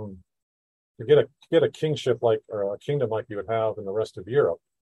become, to get a kingship or a kingdom like you would have in the rest of Europe.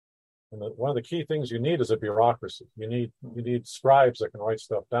 And one of the key things you need is a bureaucracy. You need scribes that can write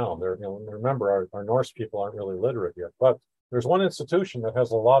stuff down. Remember, our Norse people aren't really literate yet, but there's one institution that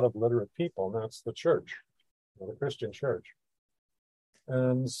has a lot of literate people, and that's the church, the Christian church.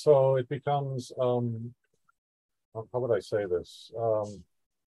 And so it becomes, how would I say this?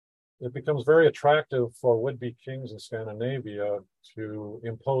 It becomes very attractive for would-be kings in Scandinavia to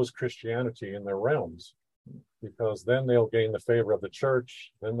impose Christianity in their realms, because then they'll gain the favor of the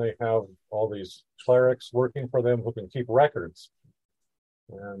church. Then they have all these clerics working for them who can keep records.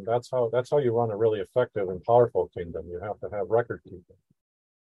 And that's how you run a really effective and powerful kingdom. You have to have record keeping.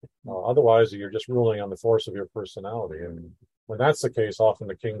 Otherwise, you're just ruling on the force of your personality. And when that's the case, often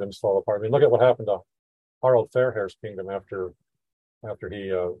the kingdoms fall apart. I mean, look at what happened to Harald Fairhair's kingdom after he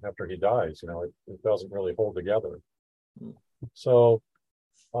dies. It doesn't really hold together. So,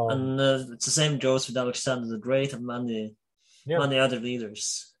 and it's the same goes with Alexander the Great and many other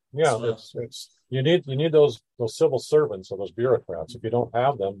leaders. Yeah, well. You need those civil servants or those bureaucrats. If you don't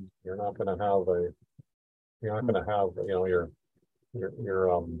have them, you're not going to have your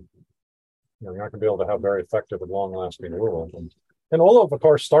you're not going to be able to have very effective and long-lasting rule. And Olaf, of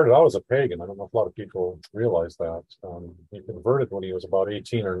course, started out as a pagan. I don't know if a lot of people realize that. He converted when he was about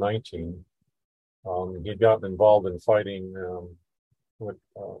 18 or 19. He'd gotten involved in fighting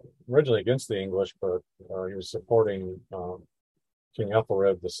originally against the English, but he was supporting King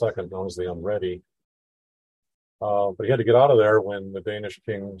Ethelred II, known as the Unready. But he had to get out of there when the Danish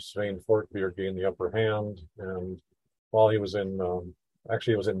king Svein Forkbeard gained the upper hand. And while he was in,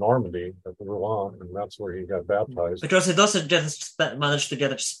 actually, he was in Normandy at Rouen, and that's where he got baptized. Because he doesn't manage to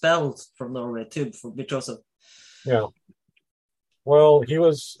get expelled from Norway too, because of. Yeah. Well, he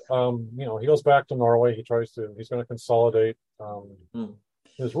was, he goes back to Norway. He's going to consolidate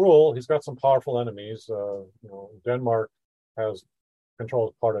his rule. He's got some powerful enemies. Denmark has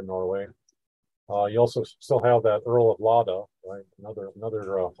controls part of Norway. You also still have that Earl of Lada, right? Another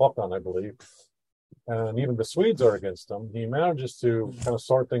Håkon, I believe. And even the Swedes are against him. He manages to kind of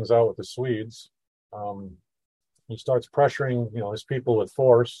sort things out with the Swedes. He starts pressuring, his people with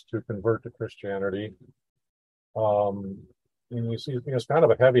force to convert to Christianity. And he's kind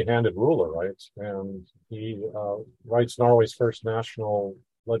of a heavy-handed ruler, right? And he writes Norway's first national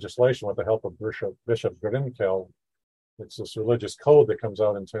legislation with the help of Bishop Grimkel. It's this religious code that comes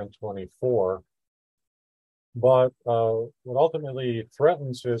out in 1024. But what ultimately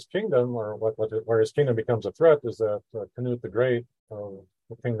threatens his kingdom, or where his kingdom becomes a threat, is that Canute the Great, the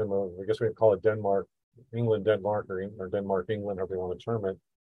kingdom of, I guess we'd call it Denmark, Denmark, or Denmark, England, however you want to term it,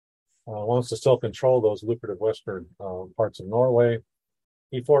 wants to still control those lucrative western parts of Norway.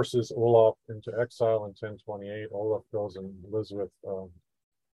 He forces Olaf into exile in 1028. Olaf goes and lives with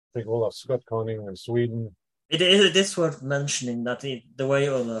Olaf Skotkonung in Sweden. It is worth mentioning that the way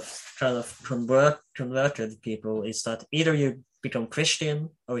Olaf kind of converted people is that either you become Christian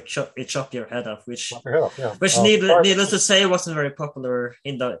or it chop your head off, which needless to say wasn't very popular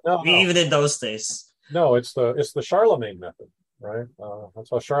even in those days. No, it's the Charlemagne method, right? That's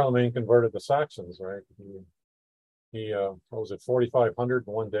how Charlemagne converted the Saxons, right? He what was it, 4,500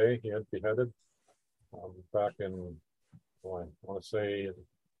 in one day he had beheaded back in, I want to say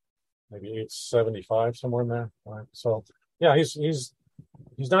maybe 875, somewhere in there. Right? So yeah, he's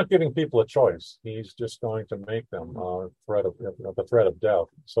not giving people a choice. He's just going to make them the threat of death.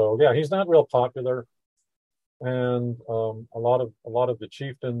 So yeah, he's not real popular. And a lot of the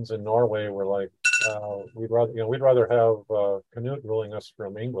chieftains in Norway were like, we'd rather have Canute ruling us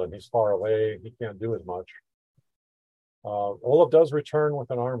from England. He's far away. He can't do as much. Olaf does return with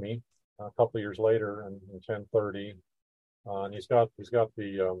an army a couple of years later in 1030, and he's got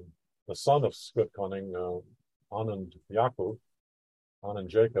the son of Skotkonung, Anund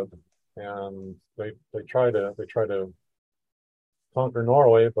Jacob, and they try to conquer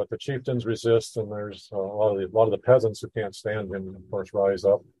Norway, but the chieftains resist, and there's a lot of the peasants who can't stand him, of course, rise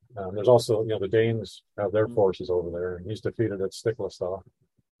up. And there's also, the Danes have their forces over there, and he's defeated at Stiklestad.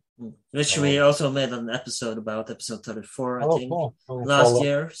 Which we also made an episode about, episode 34, I think, cool. Last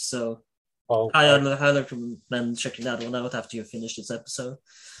year. So I highly recommend checking that one out after you finish this episode.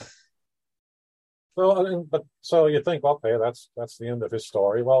 So you think, okay, that's the end of his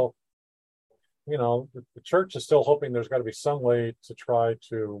story. Well, the church is still hoping there's got to be some way to try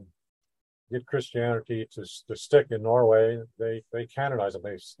to get Christianity to stick in Norway. They canonize him.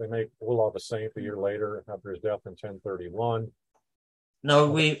 They make Olaf a saint a year later after his death in 1031.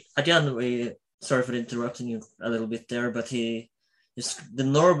 No, sorry for interrupting you a little bit there, but the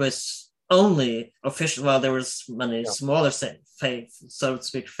Norway's only official, well, there was many smaller so to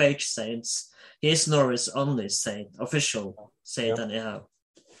speak, fake saints. He is Norway's only official saint anyhow.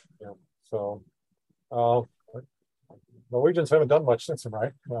 Yeah. So Norwegians haven't done much since him,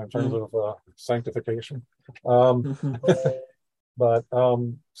 right? In terms of sanctification. But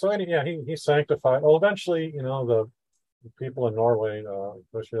he's sanctified. Well, eventually, the people in Norway,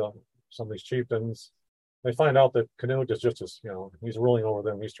 especially some of these chieftains, they find out that Canute is just as, he's ruling over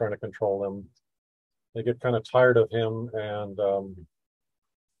them. He's trying to control them. They get kind of tired of him, and at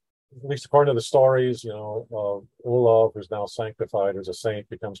least according to the stories, Olaf, who's now sanctified as a saint,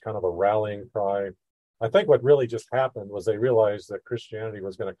 becomes kind of a rallying cry. I think what really just happened was they realized that Christianity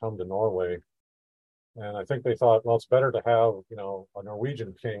was going to come to Norway. And I think they thought, well, it's better to have, a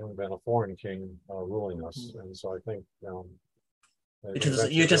Norwegian king than a foreign king ruling us. And so I think,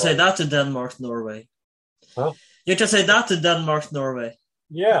 you just say that to Denmark, Norway. Huh? You just say that to Denmark, Norway.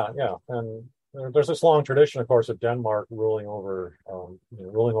 Yeah. And there's this long tradition, of course, of Denmark ruling over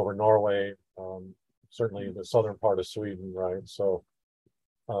Norway, certainly the southern part of Sweden, right? So,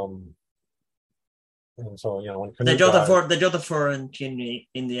 when they got the foreign king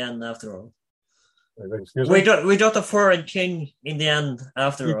in the end, after all. Excuse me? We got a foreign king in the end,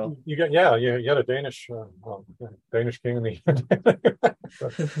 after all. You had a Danish Danish king in the end.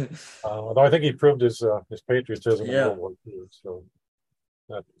 Although I think he proved his patriotism in World War II, so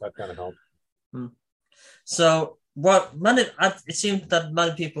that kind of helped. So it seems that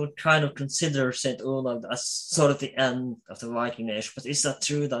many people kind of consider Saint Olav as sort of the end of the Viking Age, but is that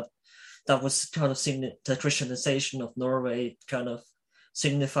true that was kind of the Christianization of Norway kind of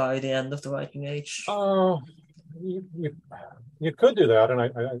signify the end of the Viking Age? You could do that, and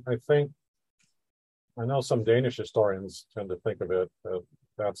I think I know some Danish historians tend to think of it that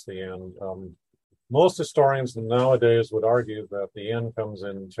that's the end. Most historians nowadays would argue that the end comes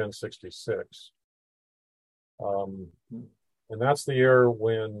in 1066, and that's the year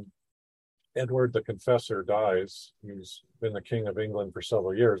when Edward the Confessor dies. He's been the king of England for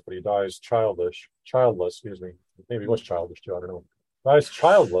several years, but he dies childless. Excuse me. Maybe he was childish too. I don't know. Dies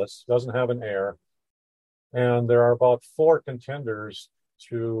childless, doesn't have an heir, and there are about 4 contenders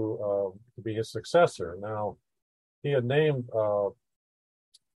to be his successor. Now, he had named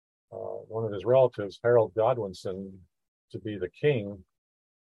one of his relatives, Harold Godwinson, to be the king,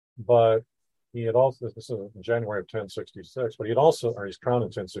 but he had also, this is in January of 1066, but he's crowned in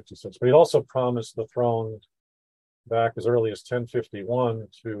 1066, but he'd also promised the throne back as early as 1051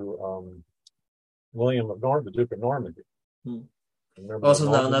 to William of the Duke of Normandy. Also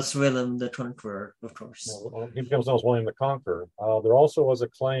known as William the Conqueror, of course. He becomes known as William the Conqueror. There also was a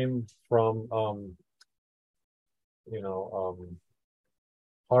claim from,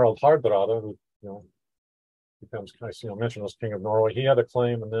 Harald Hardrada, who, becomes, mentioned as King of Norway. He had a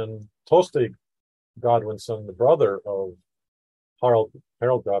claim, and then Tostig Godwinson, the brother of Harold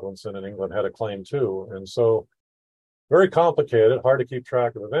Godwinson in England, had a claim too. And so, very complicated, hard to keep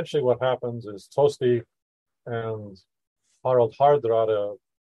track of. Eventually, what happens is Tostig and Harald Hardrada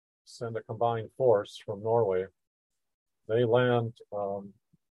send a combined force from Norway. They land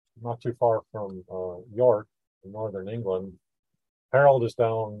not too far from York in northern England. Harold is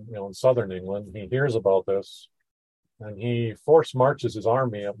down, in southern England. He hears about this, and he force marches his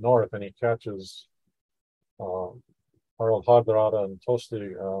army up north, and he catches Harald Hardrada and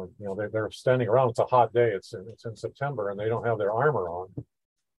Tostig. They're standing around. It's a hot day. It's in September, and they don't have their armor on.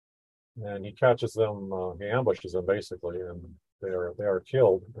 And he catches them. He ambushes them basically, and they are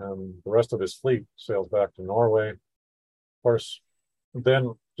killed. And the rest of his fleet sails back to Norway. Of course,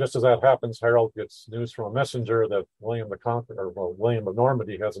 then just as that happens, Harold gets news from a messenger that William the Conqueror, William of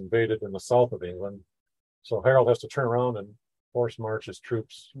Normandy, has invaded in the south of England. So Harold has to turn around and force march his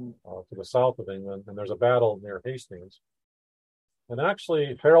troops to the south of England, and there's a battle near Hastings. And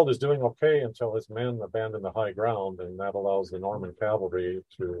actually, Harold is doing okay until his men abandon the high ground, and that allows the Norman cavalry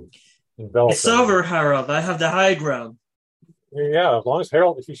to envelop It's over, Harold. I have the high ground. Yeah, as long as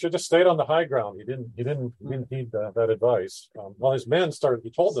Harold, if he should have stayed on the high ground, he didn't heed that advice. Well, his men he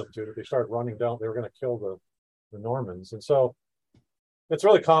told them to, they started running down, they were going to kill the Normans. And so it's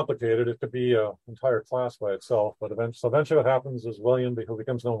really complicated. It could be an entire class by itself, but eventually what happens is William, who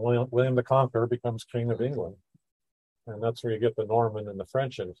becomes known William the Conqueror, becomes King of England. And that's where you get the Norman and the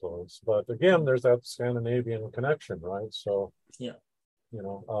French influence. But again, there's that Scandinavian connection, right? So, yeah,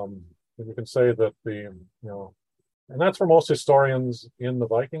 you can say that and that's for most historians in the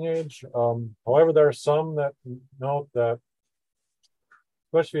Viking Age. However, there are some that note that,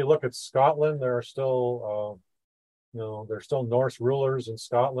 especially if you look at Scotland, there are still, there's still Norse rulers in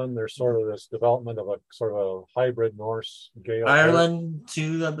Scotland. There's sort of this development of a sort of a hybrid Norse Gael. Ireland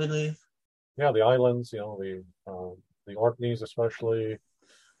too, I believe. Yeah, the islands, the Orkneys especially,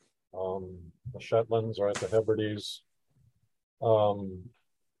 the Shetlands, right, the Hebrides.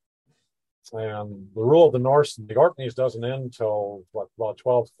 And the rule of the Norse, the Orkneys, doesn't end until about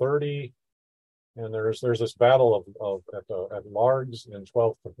 1230, and there's this battle at Largs in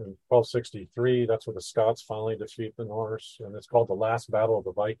 1263. That's where the Scots finally defeat the Norse, and it's called the last battle of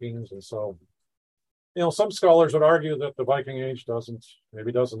the Vikings. And so, some scholars would argue that the Viking Age doesn't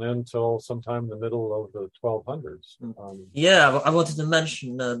end until sometime in the middle of the 1200s. I wanted to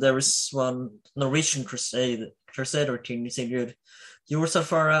mention there is one Norwegian crusader king, Sigurd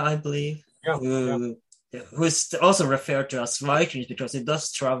Jorsalfar, I believe. Who is also referred to as Vikings because he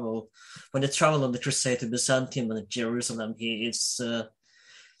does travel. When they travel on the crusade to Byzantium and Jerusalem, he is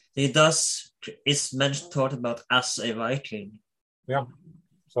thought about as a Viking. Yeah.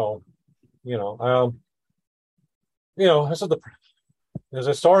 So, as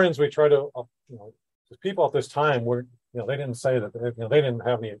historians, we try to, people at this time were, they didn't say that, they didn't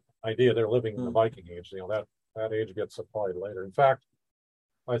have any idea they're living in the Viking Age. That age gets applied later. In fact,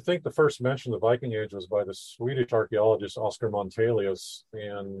 I think the first mention of the Viking Age was by the Swedish archaeologist Oscar Montelius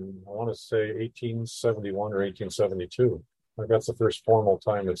in, I want to say, 1871 or 1872. I think that's the first formal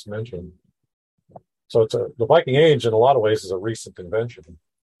time it's mentioned. So the Viking Age, in a lot of ways, is a recent invention.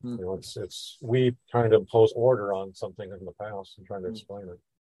 You know, it's we kind of impose order on something in the past and trying to explain it.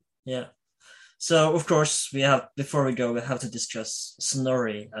 Yeah. So, of course, before we go, we have to discuss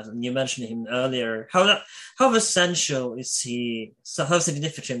Snorri. As you mentioned him earlier. How essential is he? So how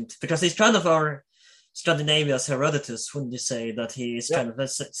significant? Because he's kind of our Scandinavia's Herodotus, wouldn't you say that he is kind of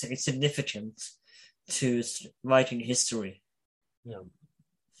significant to Viking history? Yeah.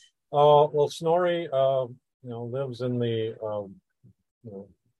 Well, Snorri, lives in the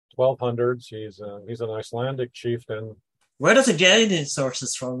 1200s. He's an Icelandic chieftain. Where does he get his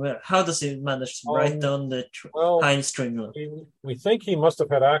sources from? How does he manage to write down the Heimskringla? We think he must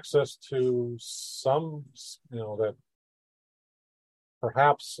have had access to some, that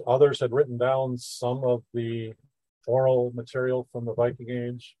perhaps others had written down some of the oral material from the Viking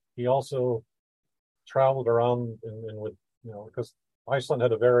Age. He also traveled around because Iceland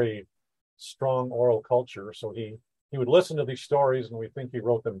had a very strong oral culture, so he would listen to these stories, and we think he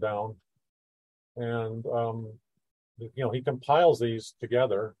wrote them down. And he compiles these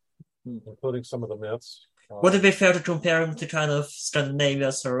together, including some of the myths. Would it be fair to compare him to kind of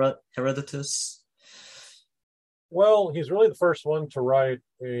Scandinavia's Herodotus? Well, he's really the first one to write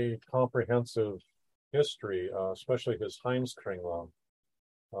a comprehensive history, especially his Heimskringla.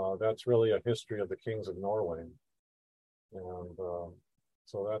 That's really a history of the kings of Norway. And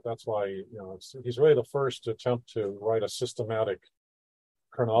so that's why, he's really the first to attempt to write a systematic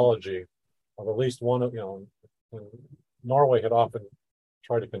chronology of at least one of, and Norway had often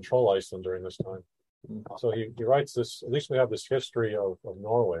tried to control Iceland during this time. So he writes this, at least we have this history of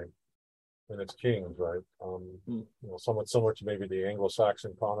Norway and its kings, right? Somewhat similar to maybe the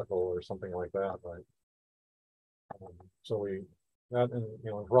Anglo-Saxon Chronicle or something like that, right?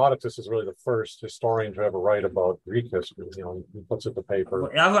 Herodotus is really the first historian to ever write about Greek history. He puts it to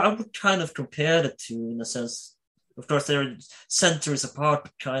paper. I would kind of compare the two in a sense. Of course, they're centuries apart,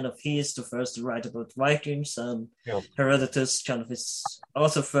 but kind of he is the first to write about Vikings, and Herodotus kind of is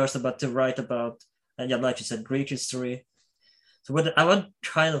also first to write about, like you said, Greek history. So I would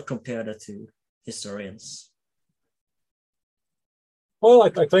kind of compare the two historians. Well,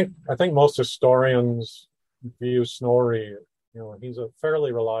 I think most historians view Snorri. He's a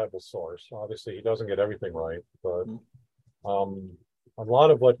fairly reliable source. Obviously, he doesn't get everything right, but a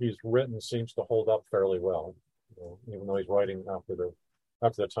lot of what he's written seems to hold up fairly well. Even though he's writing after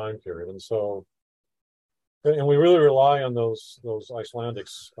the time period, and we really rely on those Icelandic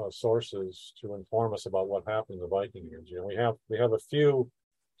sources to inform us about what happened in the Viking Age. We have a few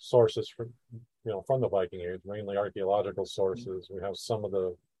sources from the Viking Age, mainly archaeological sources. We have some of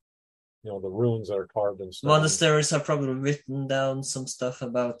the runes that are carved in stone. Monasteries have probably written down some stuff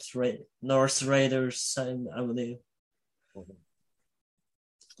about Norse raiders, I believe.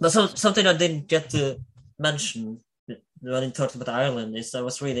 But something I didn't get to mention when he talked about Ireland is I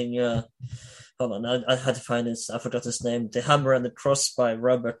was reading hold on, I had to find I forgot his name, The Hammer and the Cross by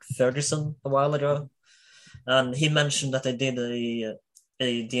Robert Ferguson a while ago, and he mentioned that they did a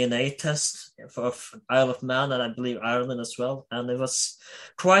DNA test of Isle of Man and I believe Ireland as well, and it was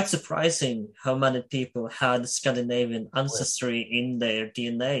quite surprising how many people had Scandinavian ancestry in their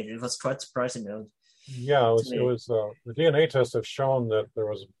DNA. It was quite surprising. Yeah, it was the DNA tests have shown that there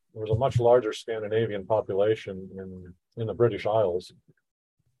was a much larger Scandinavian population in the British Isles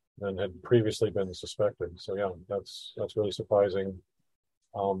than had previously been suspected. So yeah, that's really surprising.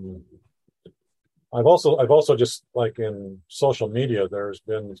 I've also just, like, in social media, there's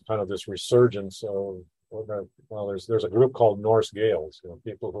been kind of this resurgence of there's a group called Norse Gaels,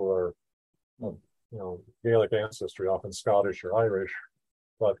 people who are Gaelic ancestry, often Scottish or Irish,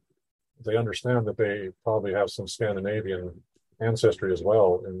 but they understand that they probably have some Scandinavian ancestry as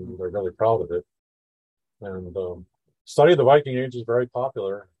well, and they're really proud of it. And study of the Viking Age is very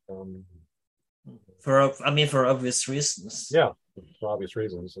popular. For obvious reasons. Yeah, for obvious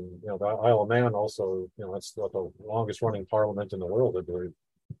reasons. And the Isle of Man also, that's the longest running parliament in the world, I believe,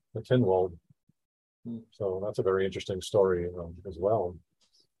 the Tynwald. So that's a very interesting story as well.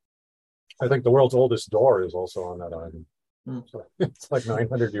 I think the world's oldest door is also on that island. So it's like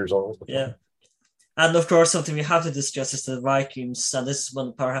 900 years old. Yeah. And of course, something we have to discuss is the Vikings, and this is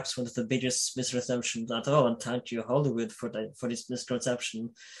perhaps one of the biggest misconceptions at all. And thank you, Hollywood, for this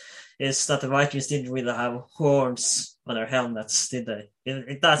misconception. Is that the Vikings didn't really have horns on their helmets, did they?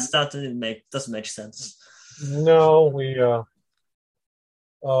 That doesn't make sense. No, we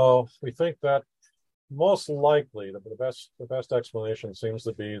think that most likely the best explanation seems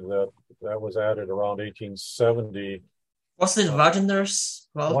to be that was added around 1870. Wasn't it Wagner's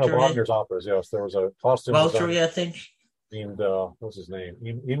One of Valkyrie? Wagner's operas, yes. There was a costume Valkyrie, designer I think. named what's his name?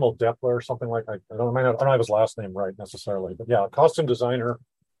 Emil Deppler or something like that. I don't have his last name right necessarily, but yeah, a costume designer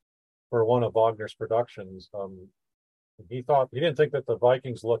for one of Wagner's productions. He didn't think that the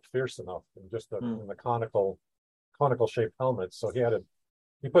Vikings looked fierce enough in in the conical shaped helmets, so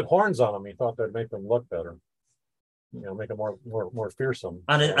he put horns on them. He thought that'd make them look better, make them more fearsome.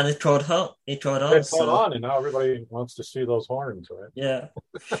 And so, it caught on. It caught on. It caught on, and now everybody wants to see those horns, right? Yeah.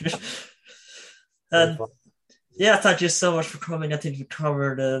 And yeah, thank you so much for coming. I think you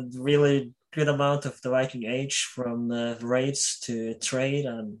covered a really good amount of the Viking Age, from raids to trade,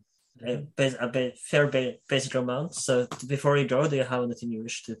 and basic amount. So before you go, do you have anything you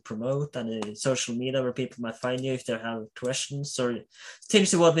wish to promote? Any social media where people might find you if they have questions or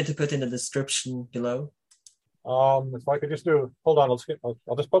things you want me to put in the description below? If I could just hold on,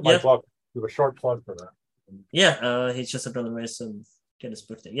 I'll just put my plug, do a short plug for that. Yeah, he's just done away some get his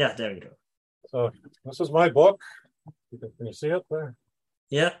book there. Yeah, there you go. So this is my book. Can you see it there?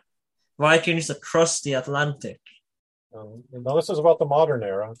 Yeah, Vikings Across the Atlantic. Now this is about the modern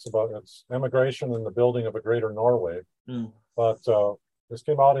era. It's emigration and the building of a greater Norway. But this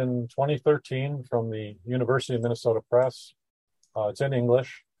came out in 2013 from the University of Minnesota Press. It's in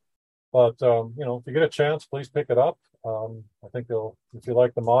English, but if you get a chance, please pick it up. I think if you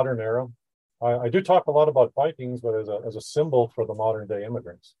like the modern era. I do talk a lot about Vikings, but as a symbol for the modern day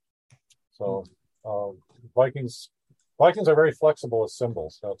immigrants. So Vikings are very flexible as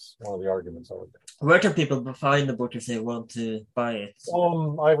symbols. That's one of the arguments I would make. Where can people find the book if they want to buy it?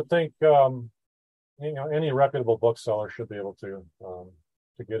 I would think any reputable bookseller should be able to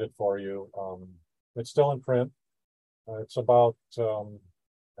get it for you. It's still in print. It's about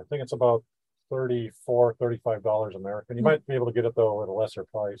I think it's about $35 American. You might be able to get it though at a lesser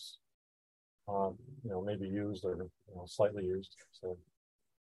price. Maybe used or slightly used. So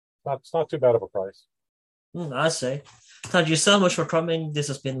it's not too bad of a price. I see. Thank you so much for coming. This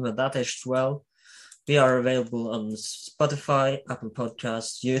has been When That Aged Well. We are available on Spotify, Apple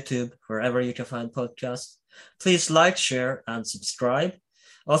Podcasts, YouTube, wherever you can find podcasts. Please like, share, and subscribe.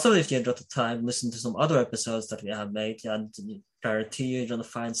 Also, if you enjoyed the time, listen to some other episodes that we have made, and guarantee you're going to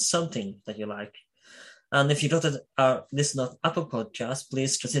find something that you like. And if you don't listen on Apple Podcasts,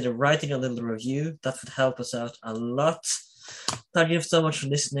 please consider writing a little review. That would help us out a lot. Thank you so much for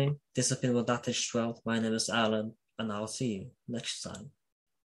listening. This has been When That Aged Well. My name is Alan, and I'll see you next time.